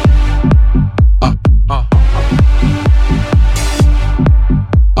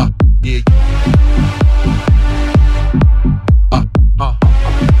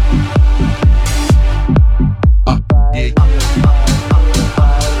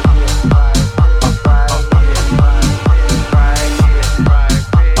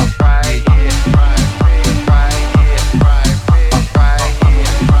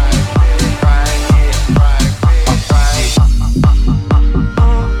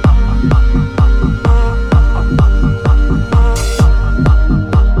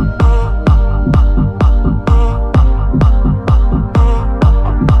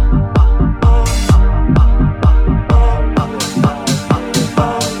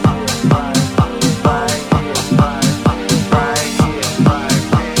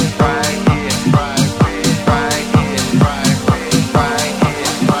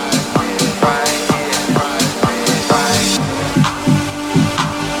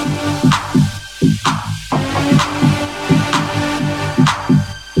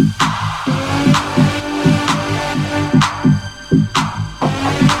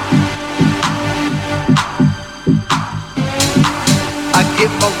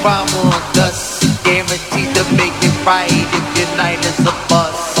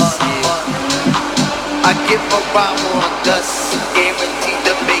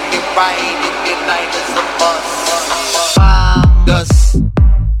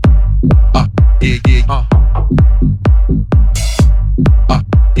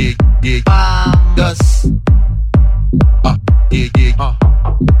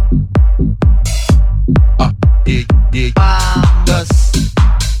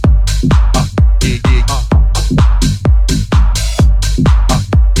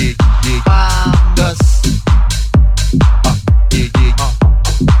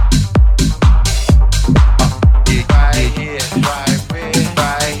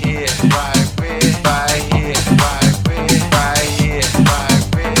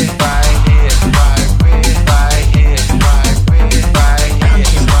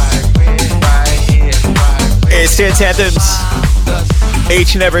 Anthems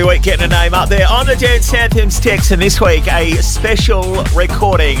each and every week, getting a name up there on the Dance Anthems text, and this week a special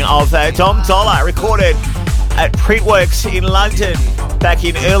recording of Dom Dolla, recorded at Printworks in London back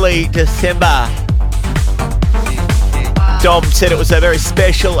in early December. Dom said it was a very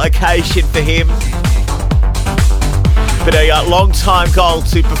special occasion for him, but a long time goal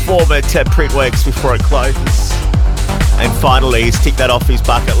to perform at Printworks before it closes, and finally he's ticked that off his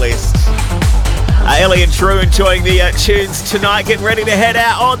bucket list. Ellie and Drew enjoying the tunes tonight, getting ready to head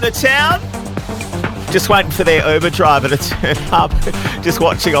out on the town. Just waiting for their Uber driver to turn up, just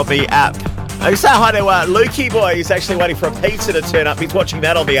watching on the app. I say hi to Lukey boy, he's actually waiting for a pizza to turn up. He's watching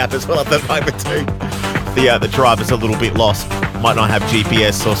that on the app as well at the moment too. The driver's a little bit lost, might not have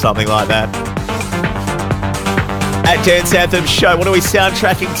GPS or something like that. At Dance Anthem Show, what are we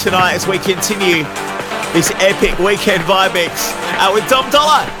soundtracking tonight as we continue this epic weekend vibe mix with Dom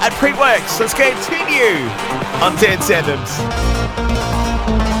Dolla at Printworks? Let's continue on Dance Anthems.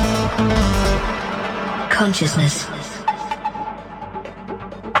 Consciousness.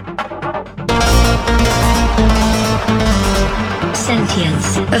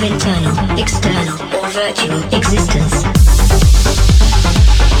 Sentience of internal, external, or virtual existence.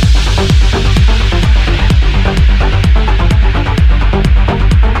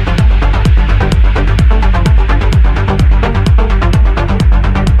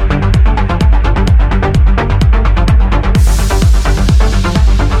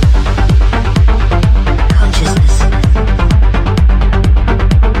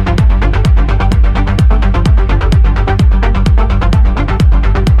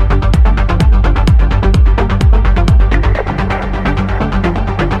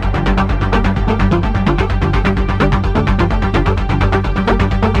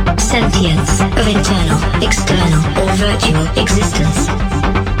 Sentience of internal, external, or virtual existence.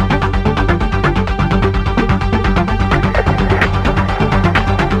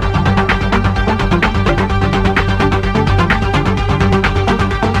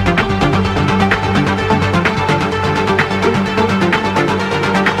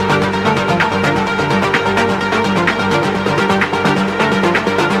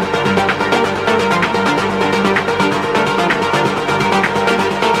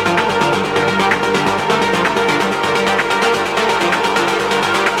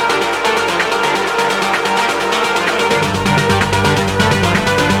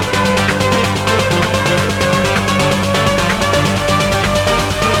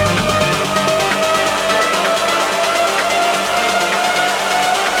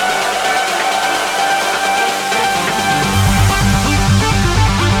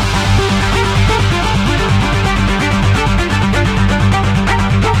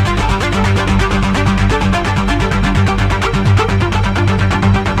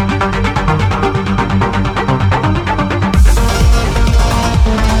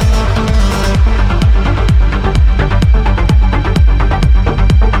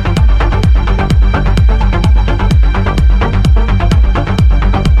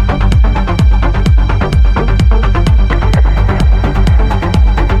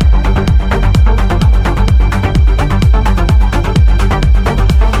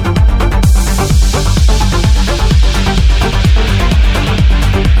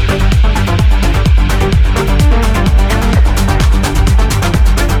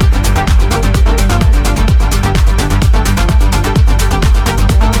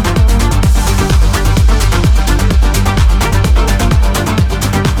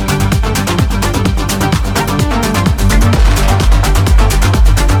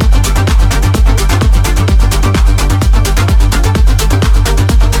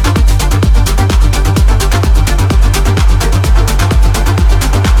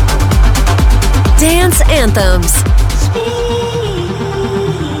 Anthems.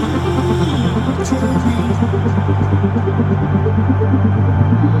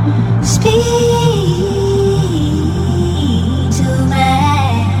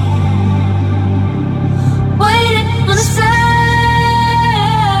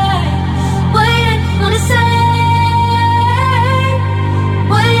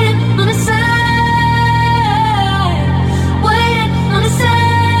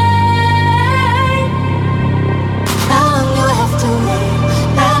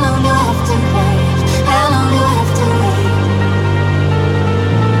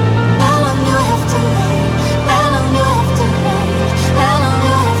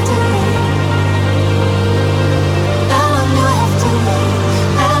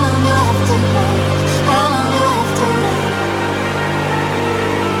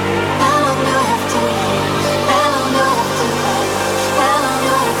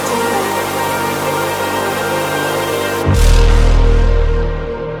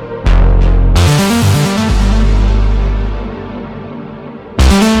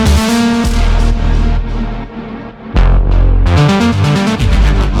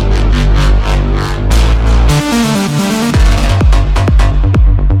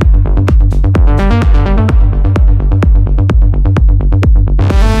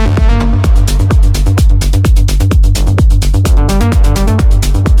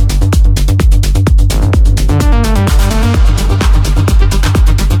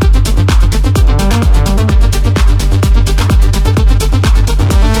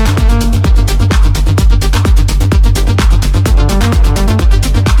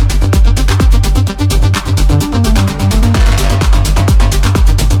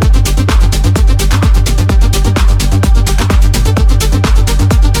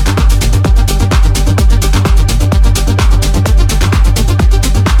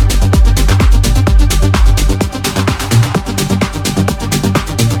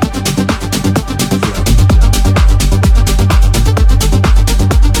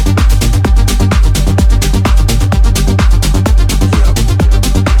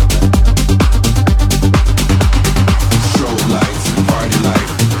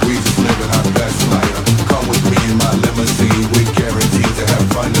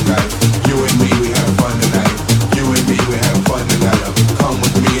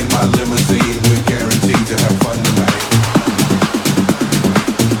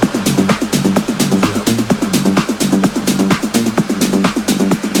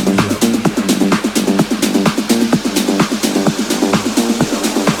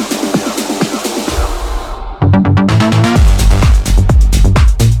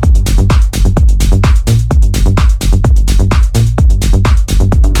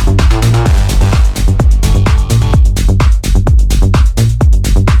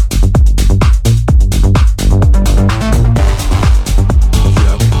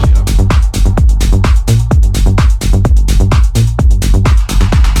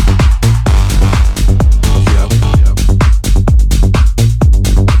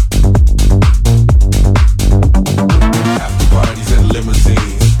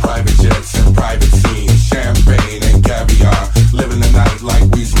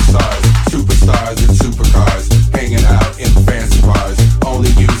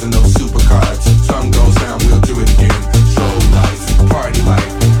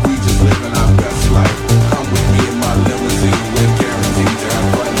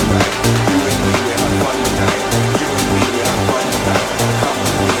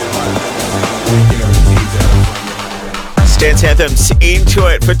 Dance Anthems into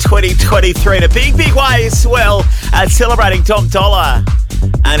it for 2023 in a big way as well, celebrating Dom Dollar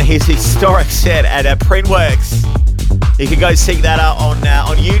and his historic set at Printworks. You can go seek that out on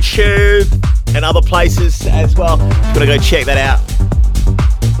YouTube and other places as well. You've got to go check that out.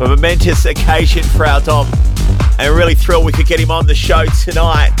 A momentous occasion for our Dom, and really thrilled we could get him on the show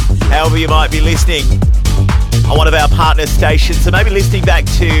tonight. However you might be listening on one of our partner stations, so maybe listening back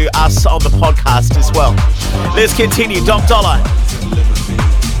to us on the podcast as well. Let's continue. Dom Dollar.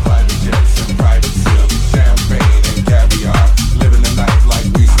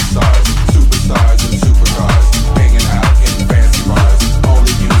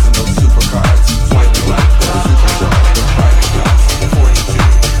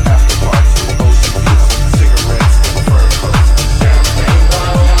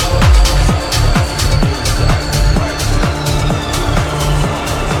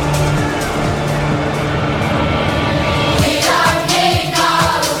 We are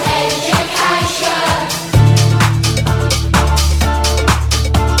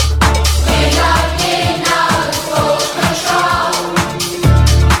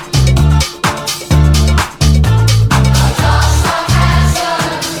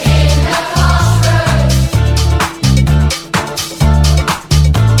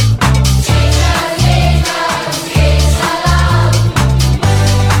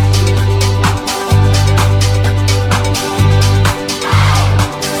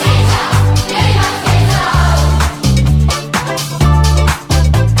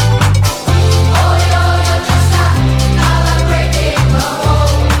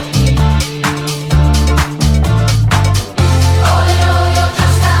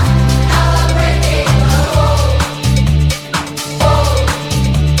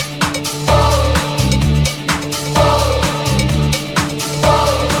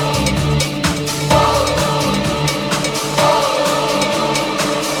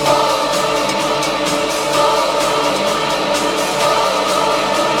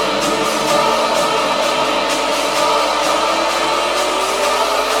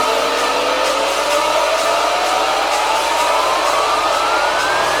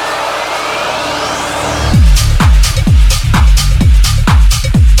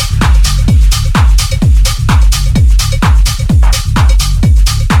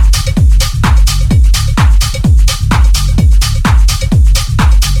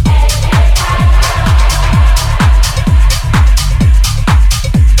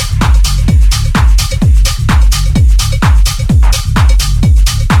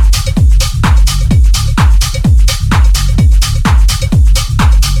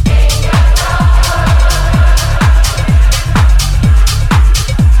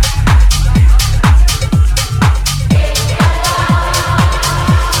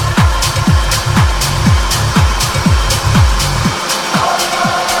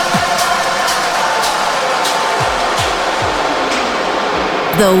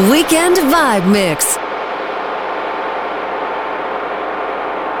The Weekend Vibe Mix.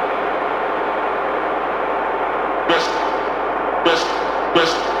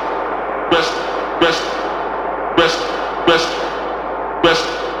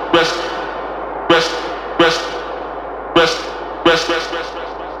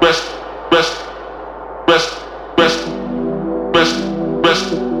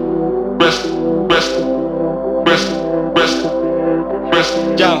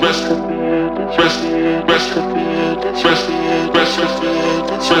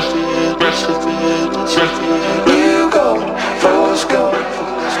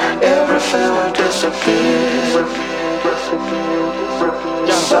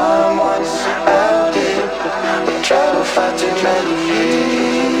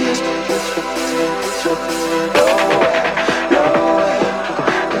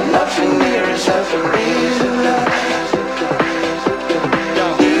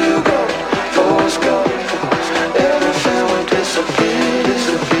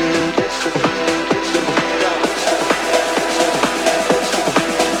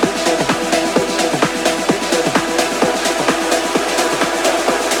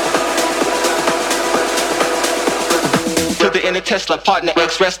 Tesla, partner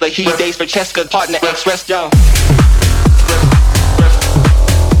ex-wrestler, he dates for Cheska, partner ex-wrestler.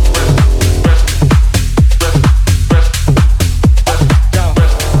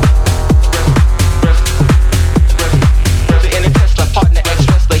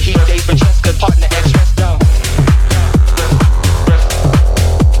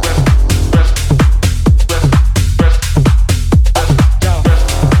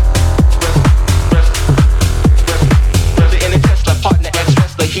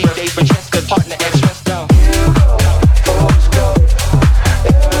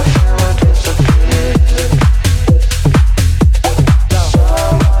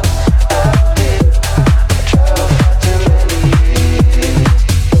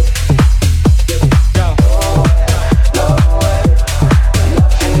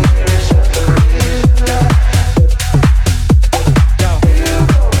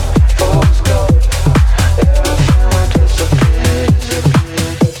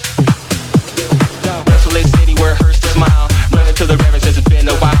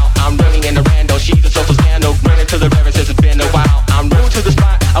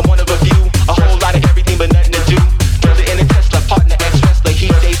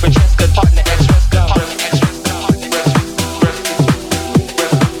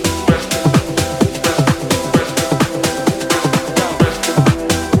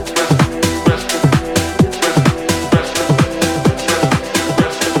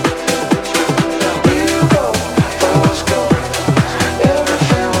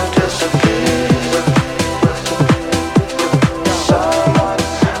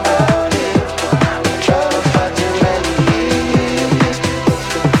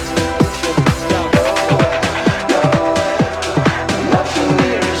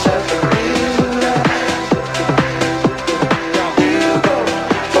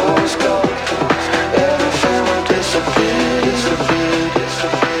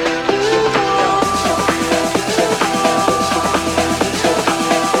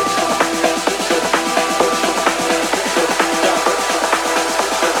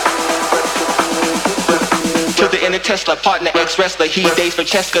 Tesla, partner ex-wrestler, he dates for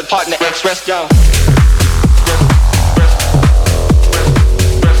Cheska, partner ex-wrestler.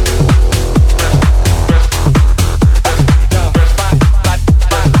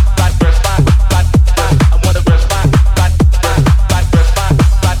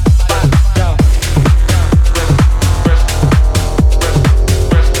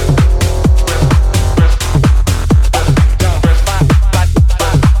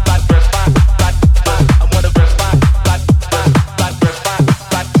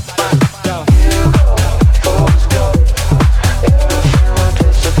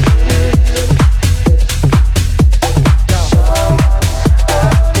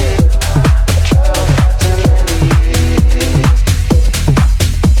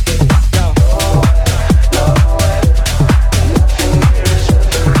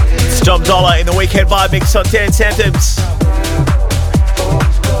 In the Weekend Vibe Mix on Dance Anthems.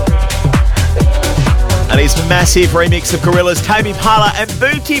 And his massive remix of Gorillaz, Tame Impala and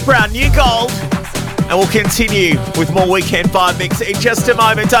Booty Brown, New Gold. And we'll continue with more Weekend Vibe Mix in just a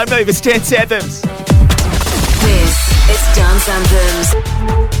moment. Don't move, it's Dance Anthems. This is Dance Anthems.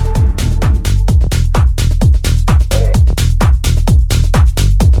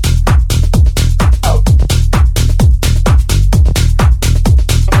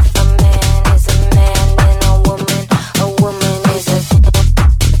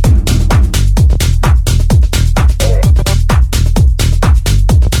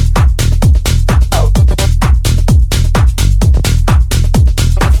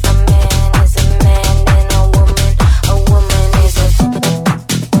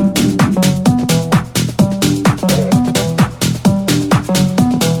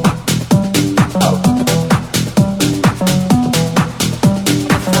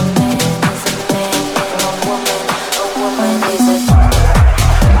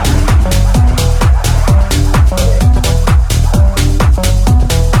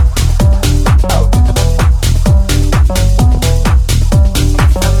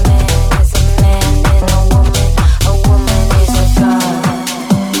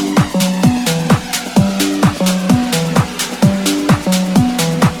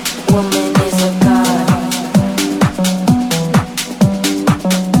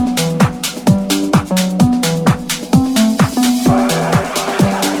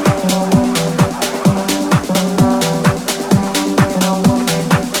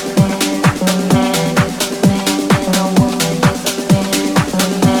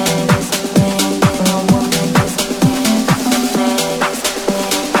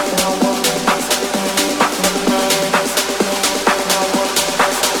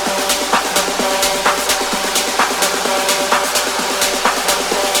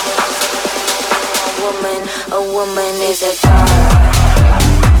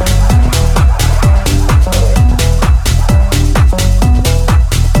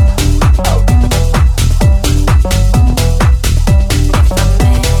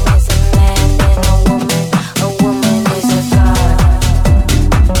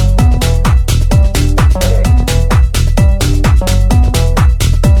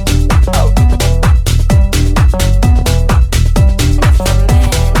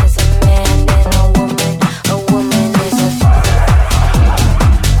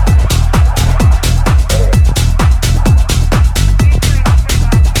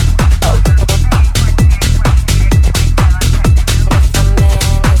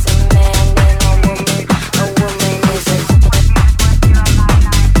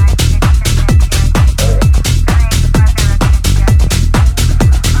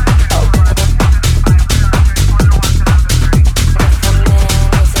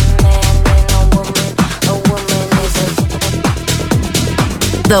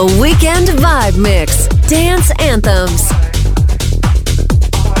 The Weekend Vibe Mix. Dance Anthems.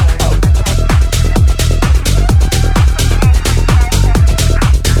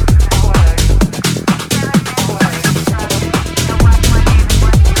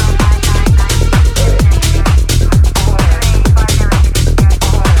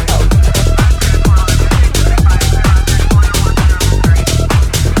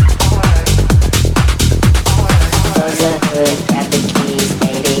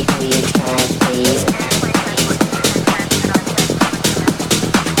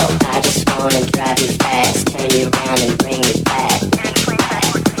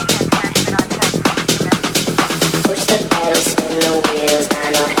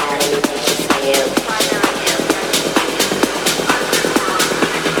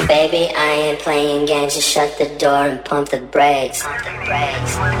 Playing games, just shut the door and pump the brakes.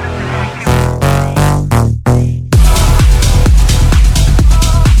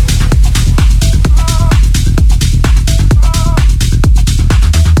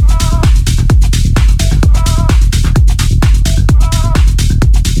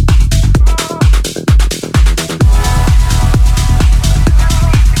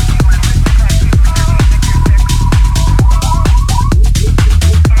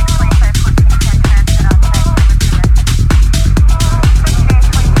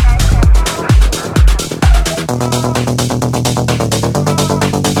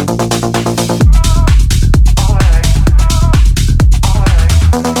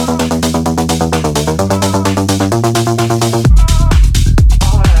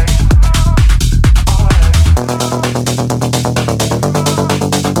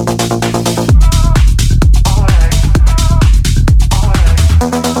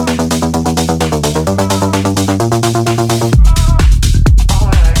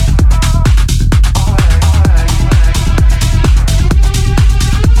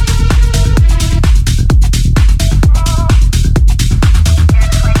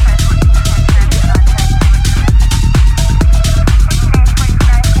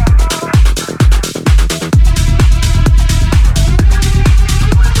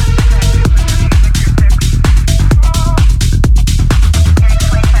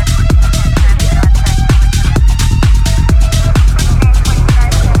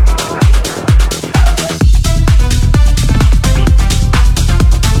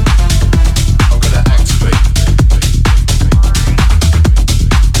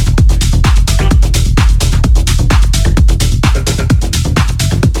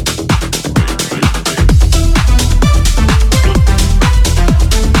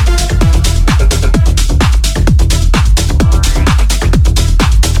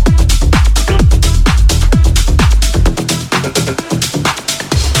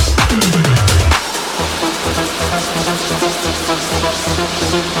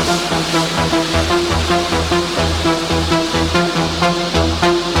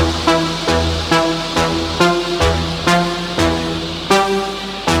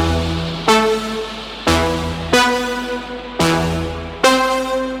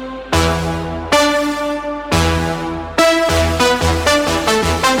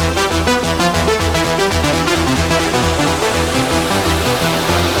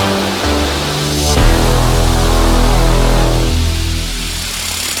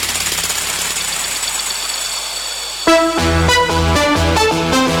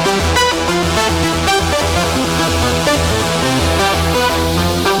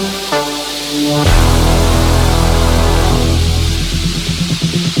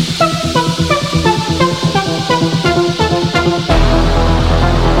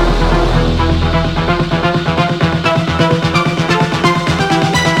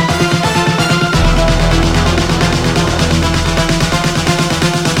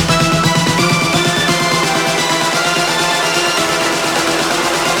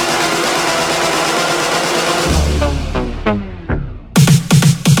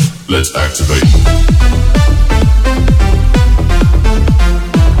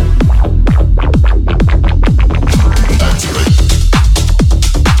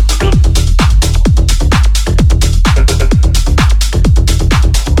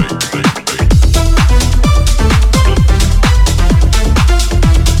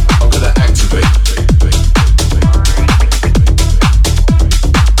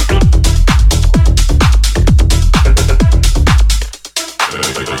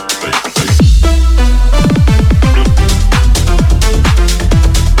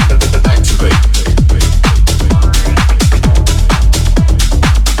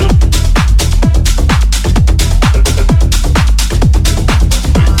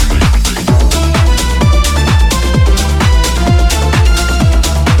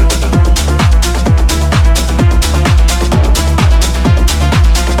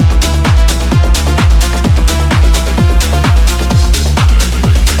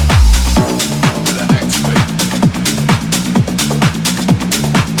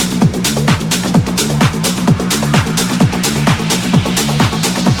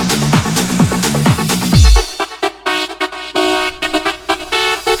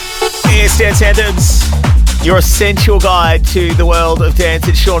 Dance Anthems, your essential guide to the world of dance.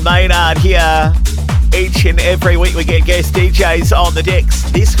 It's Sean Maynard here. Each and every week we get guest DJs on the decks.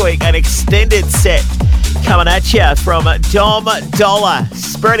 This week, an extended set coming at you from Dom Dollar,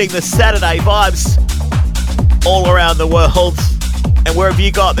 spreading the Saturday vibes all around the world. And where have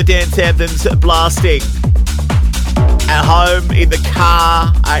you got the Dance Anthems blasting? At home, in the car,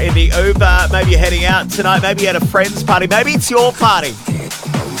 in the Uber, maybe you're heading out tonight, maybe you're at a friend's party, maybe it's your party.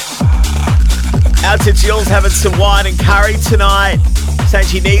 Out to Jill's having some wine and curry tonight, saying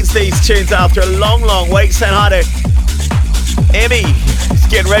she needs these tunes after a long, long week. Saying hi to Emmy, who's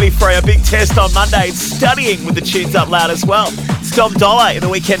getting ready for a big test on Monday and studying with the tunes up loud as well. It's Dom Dollar in the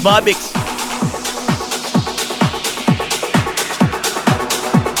Weekend Vibe Mix.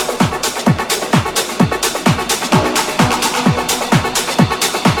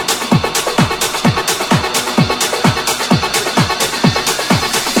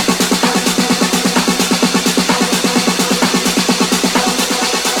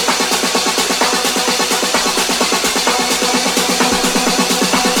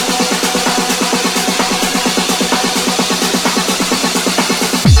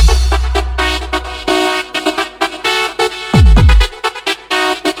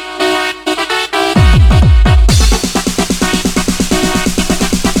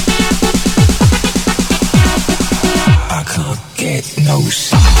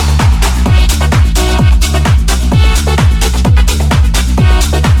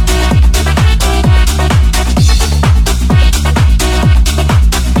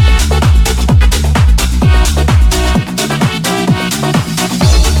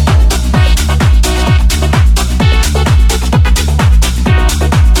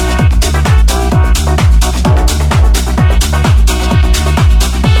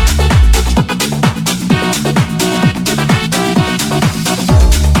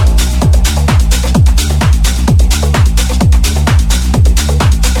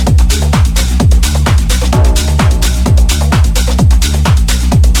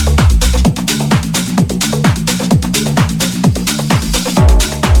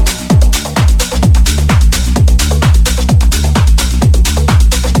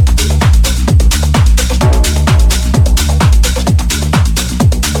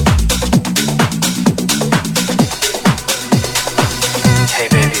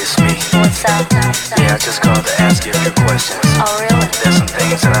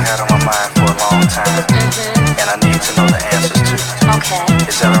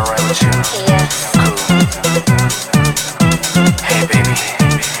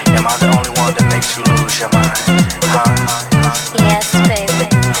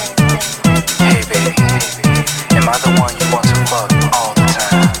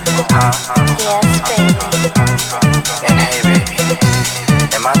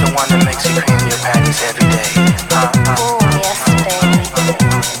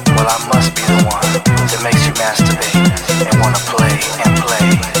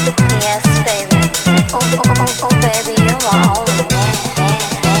 Yes, baby.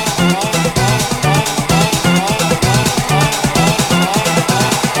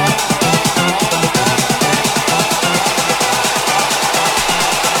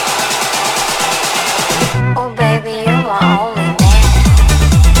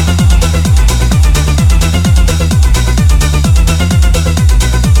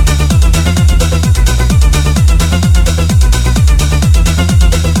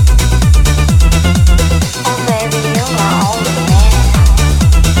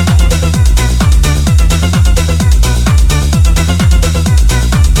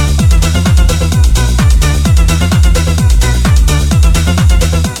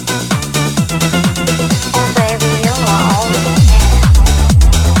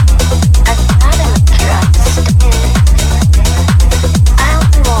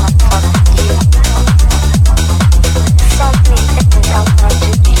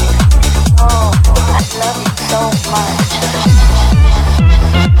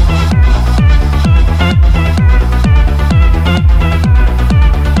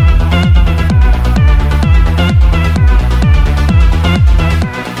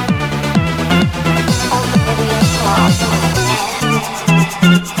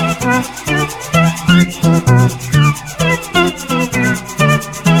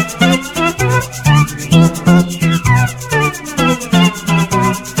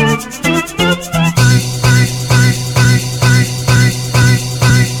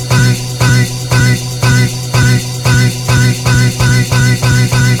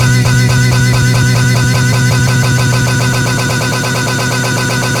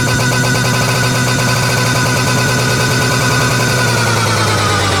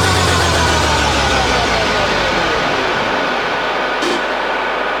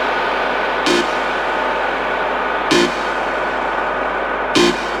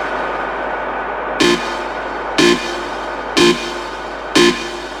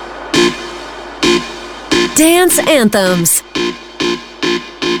 Dance Anthems.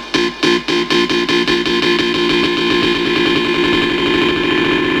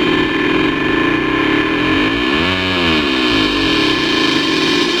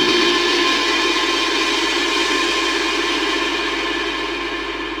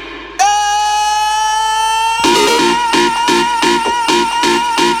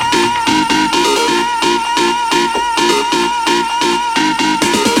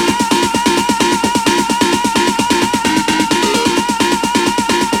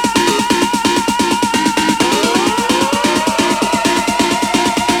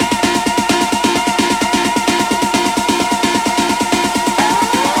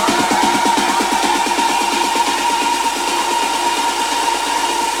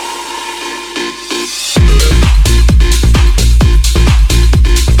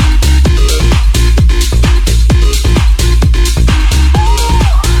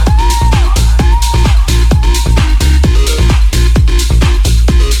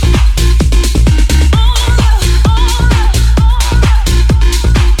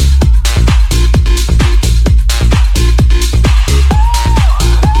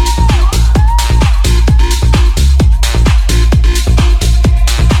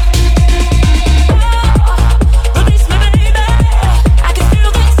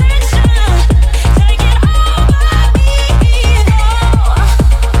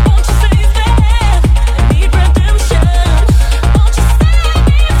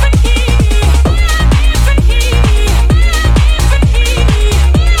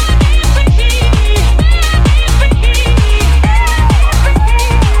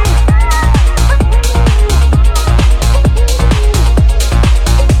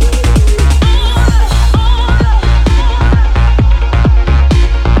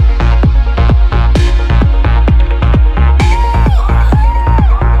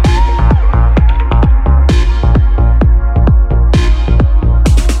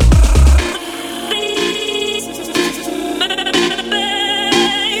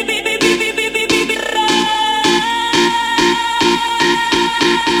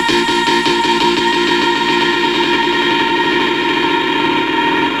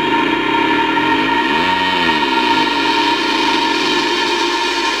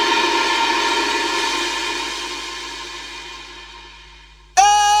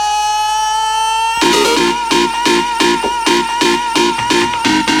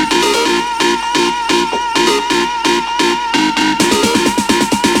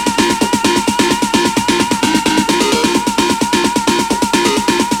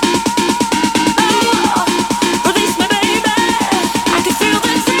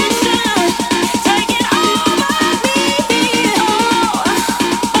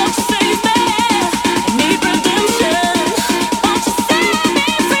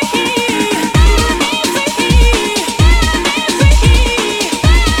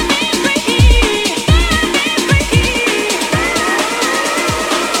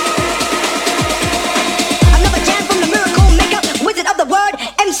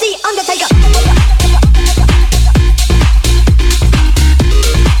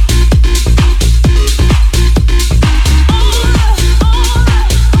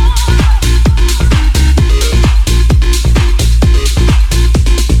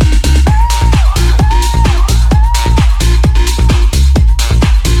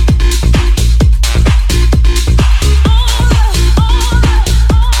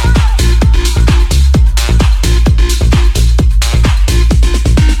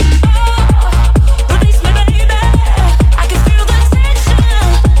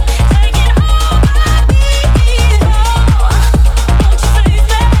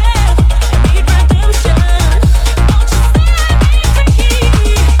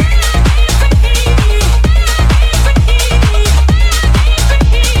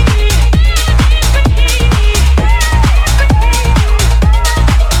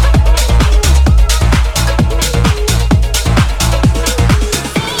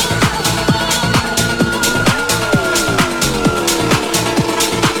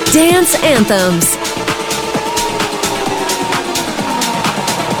 Dance Anthems.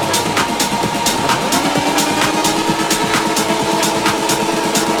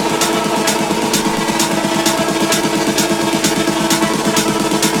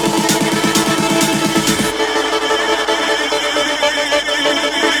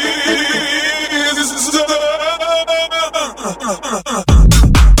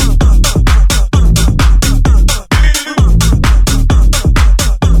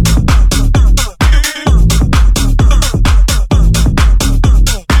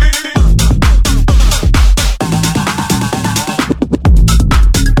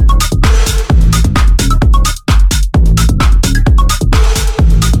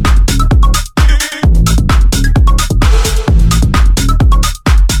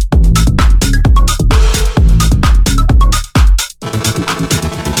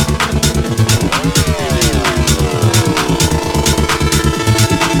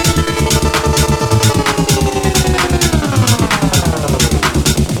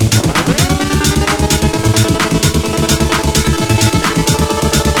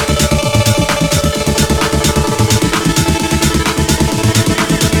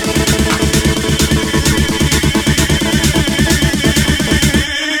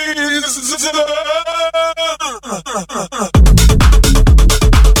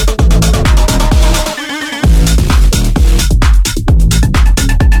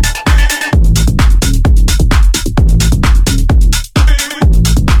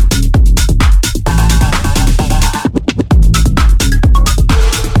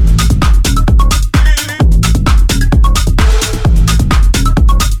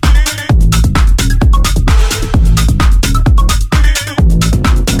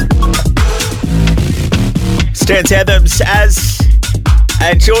 Dance Anthems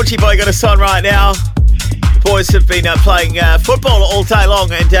and Georgie Boy got us on right now. The boys have been playing football all day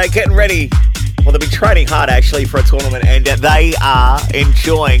long and getting ready. Well, they've been training hard actually for a tournament, and they are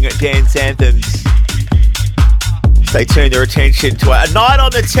enjoying Dance Anthems. They turn their attention to a night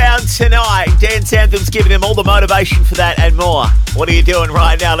on the town tonight. Dance Anthems giving them all the motivation for that and more. What are you doing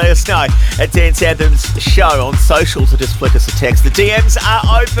right now? Let us know at Dance Anthems Show on socials, or just flick us a text. The DMs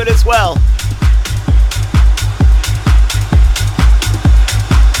are open as well.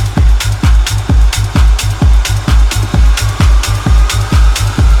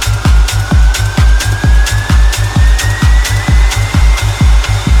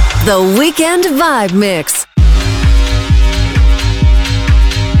 The Weekend Vibe Mix.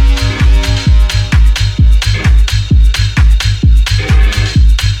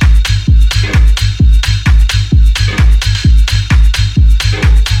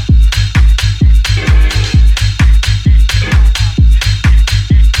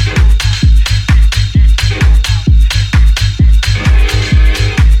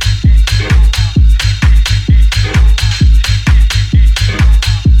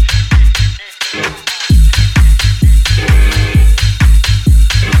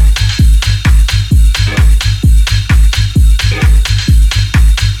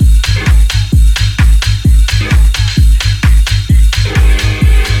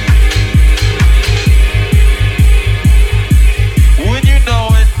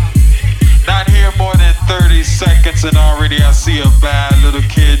 And already I see a bad little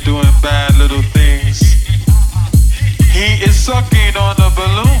kid doing bad little things. He is sucking on a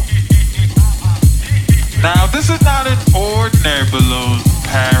balloon. Now this is not an ordinary balloon,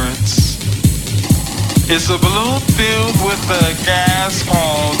 parents. It's a balloon filled with a gas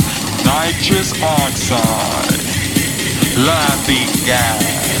called nitrous oxide. Laughing gas.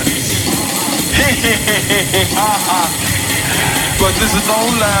 But this is no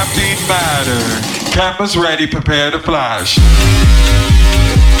laughing matter. Cameras ready, prepare to flash.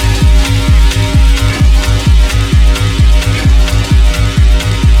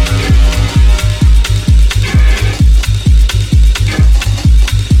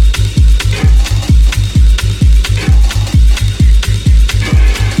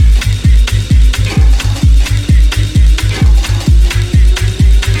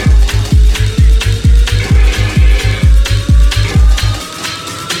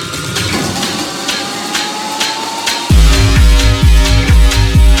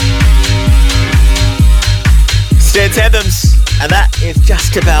 Dance Anthems, and that is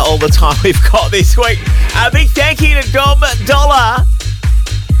just about all the time we've got this week. A big thank you to Dom Dollar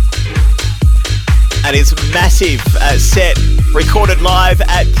and his massive set recorded live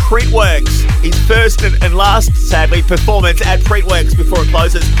at Printworks. His first and last, sadly, performance at Printworks before it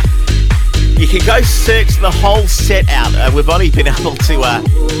closes. You can go search the whole set out. We've only been able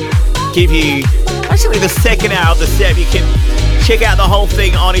to give you actually the second hour of the set. You can check out the whole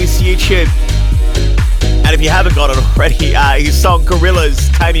thing on his YouTube. And if you haven't got it already, his song Gorillaz,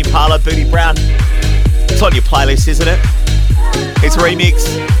 Tame Impala, Booty Brown, it's on your playlist, isn't it? It's a remix.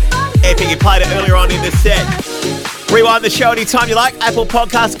 Epic. You played it earlier on in the set. Rewind the show anytime you like. Apple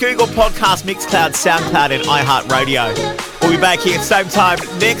Podcasts, Google Podcasts, Mixcloud, SoundCloud and iHeartRadio. We'll be back here at the same time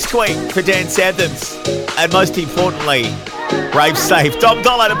next week for Dance Anthems. And most importantly, rave safe. Dom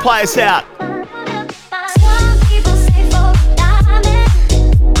Dollar to play us out.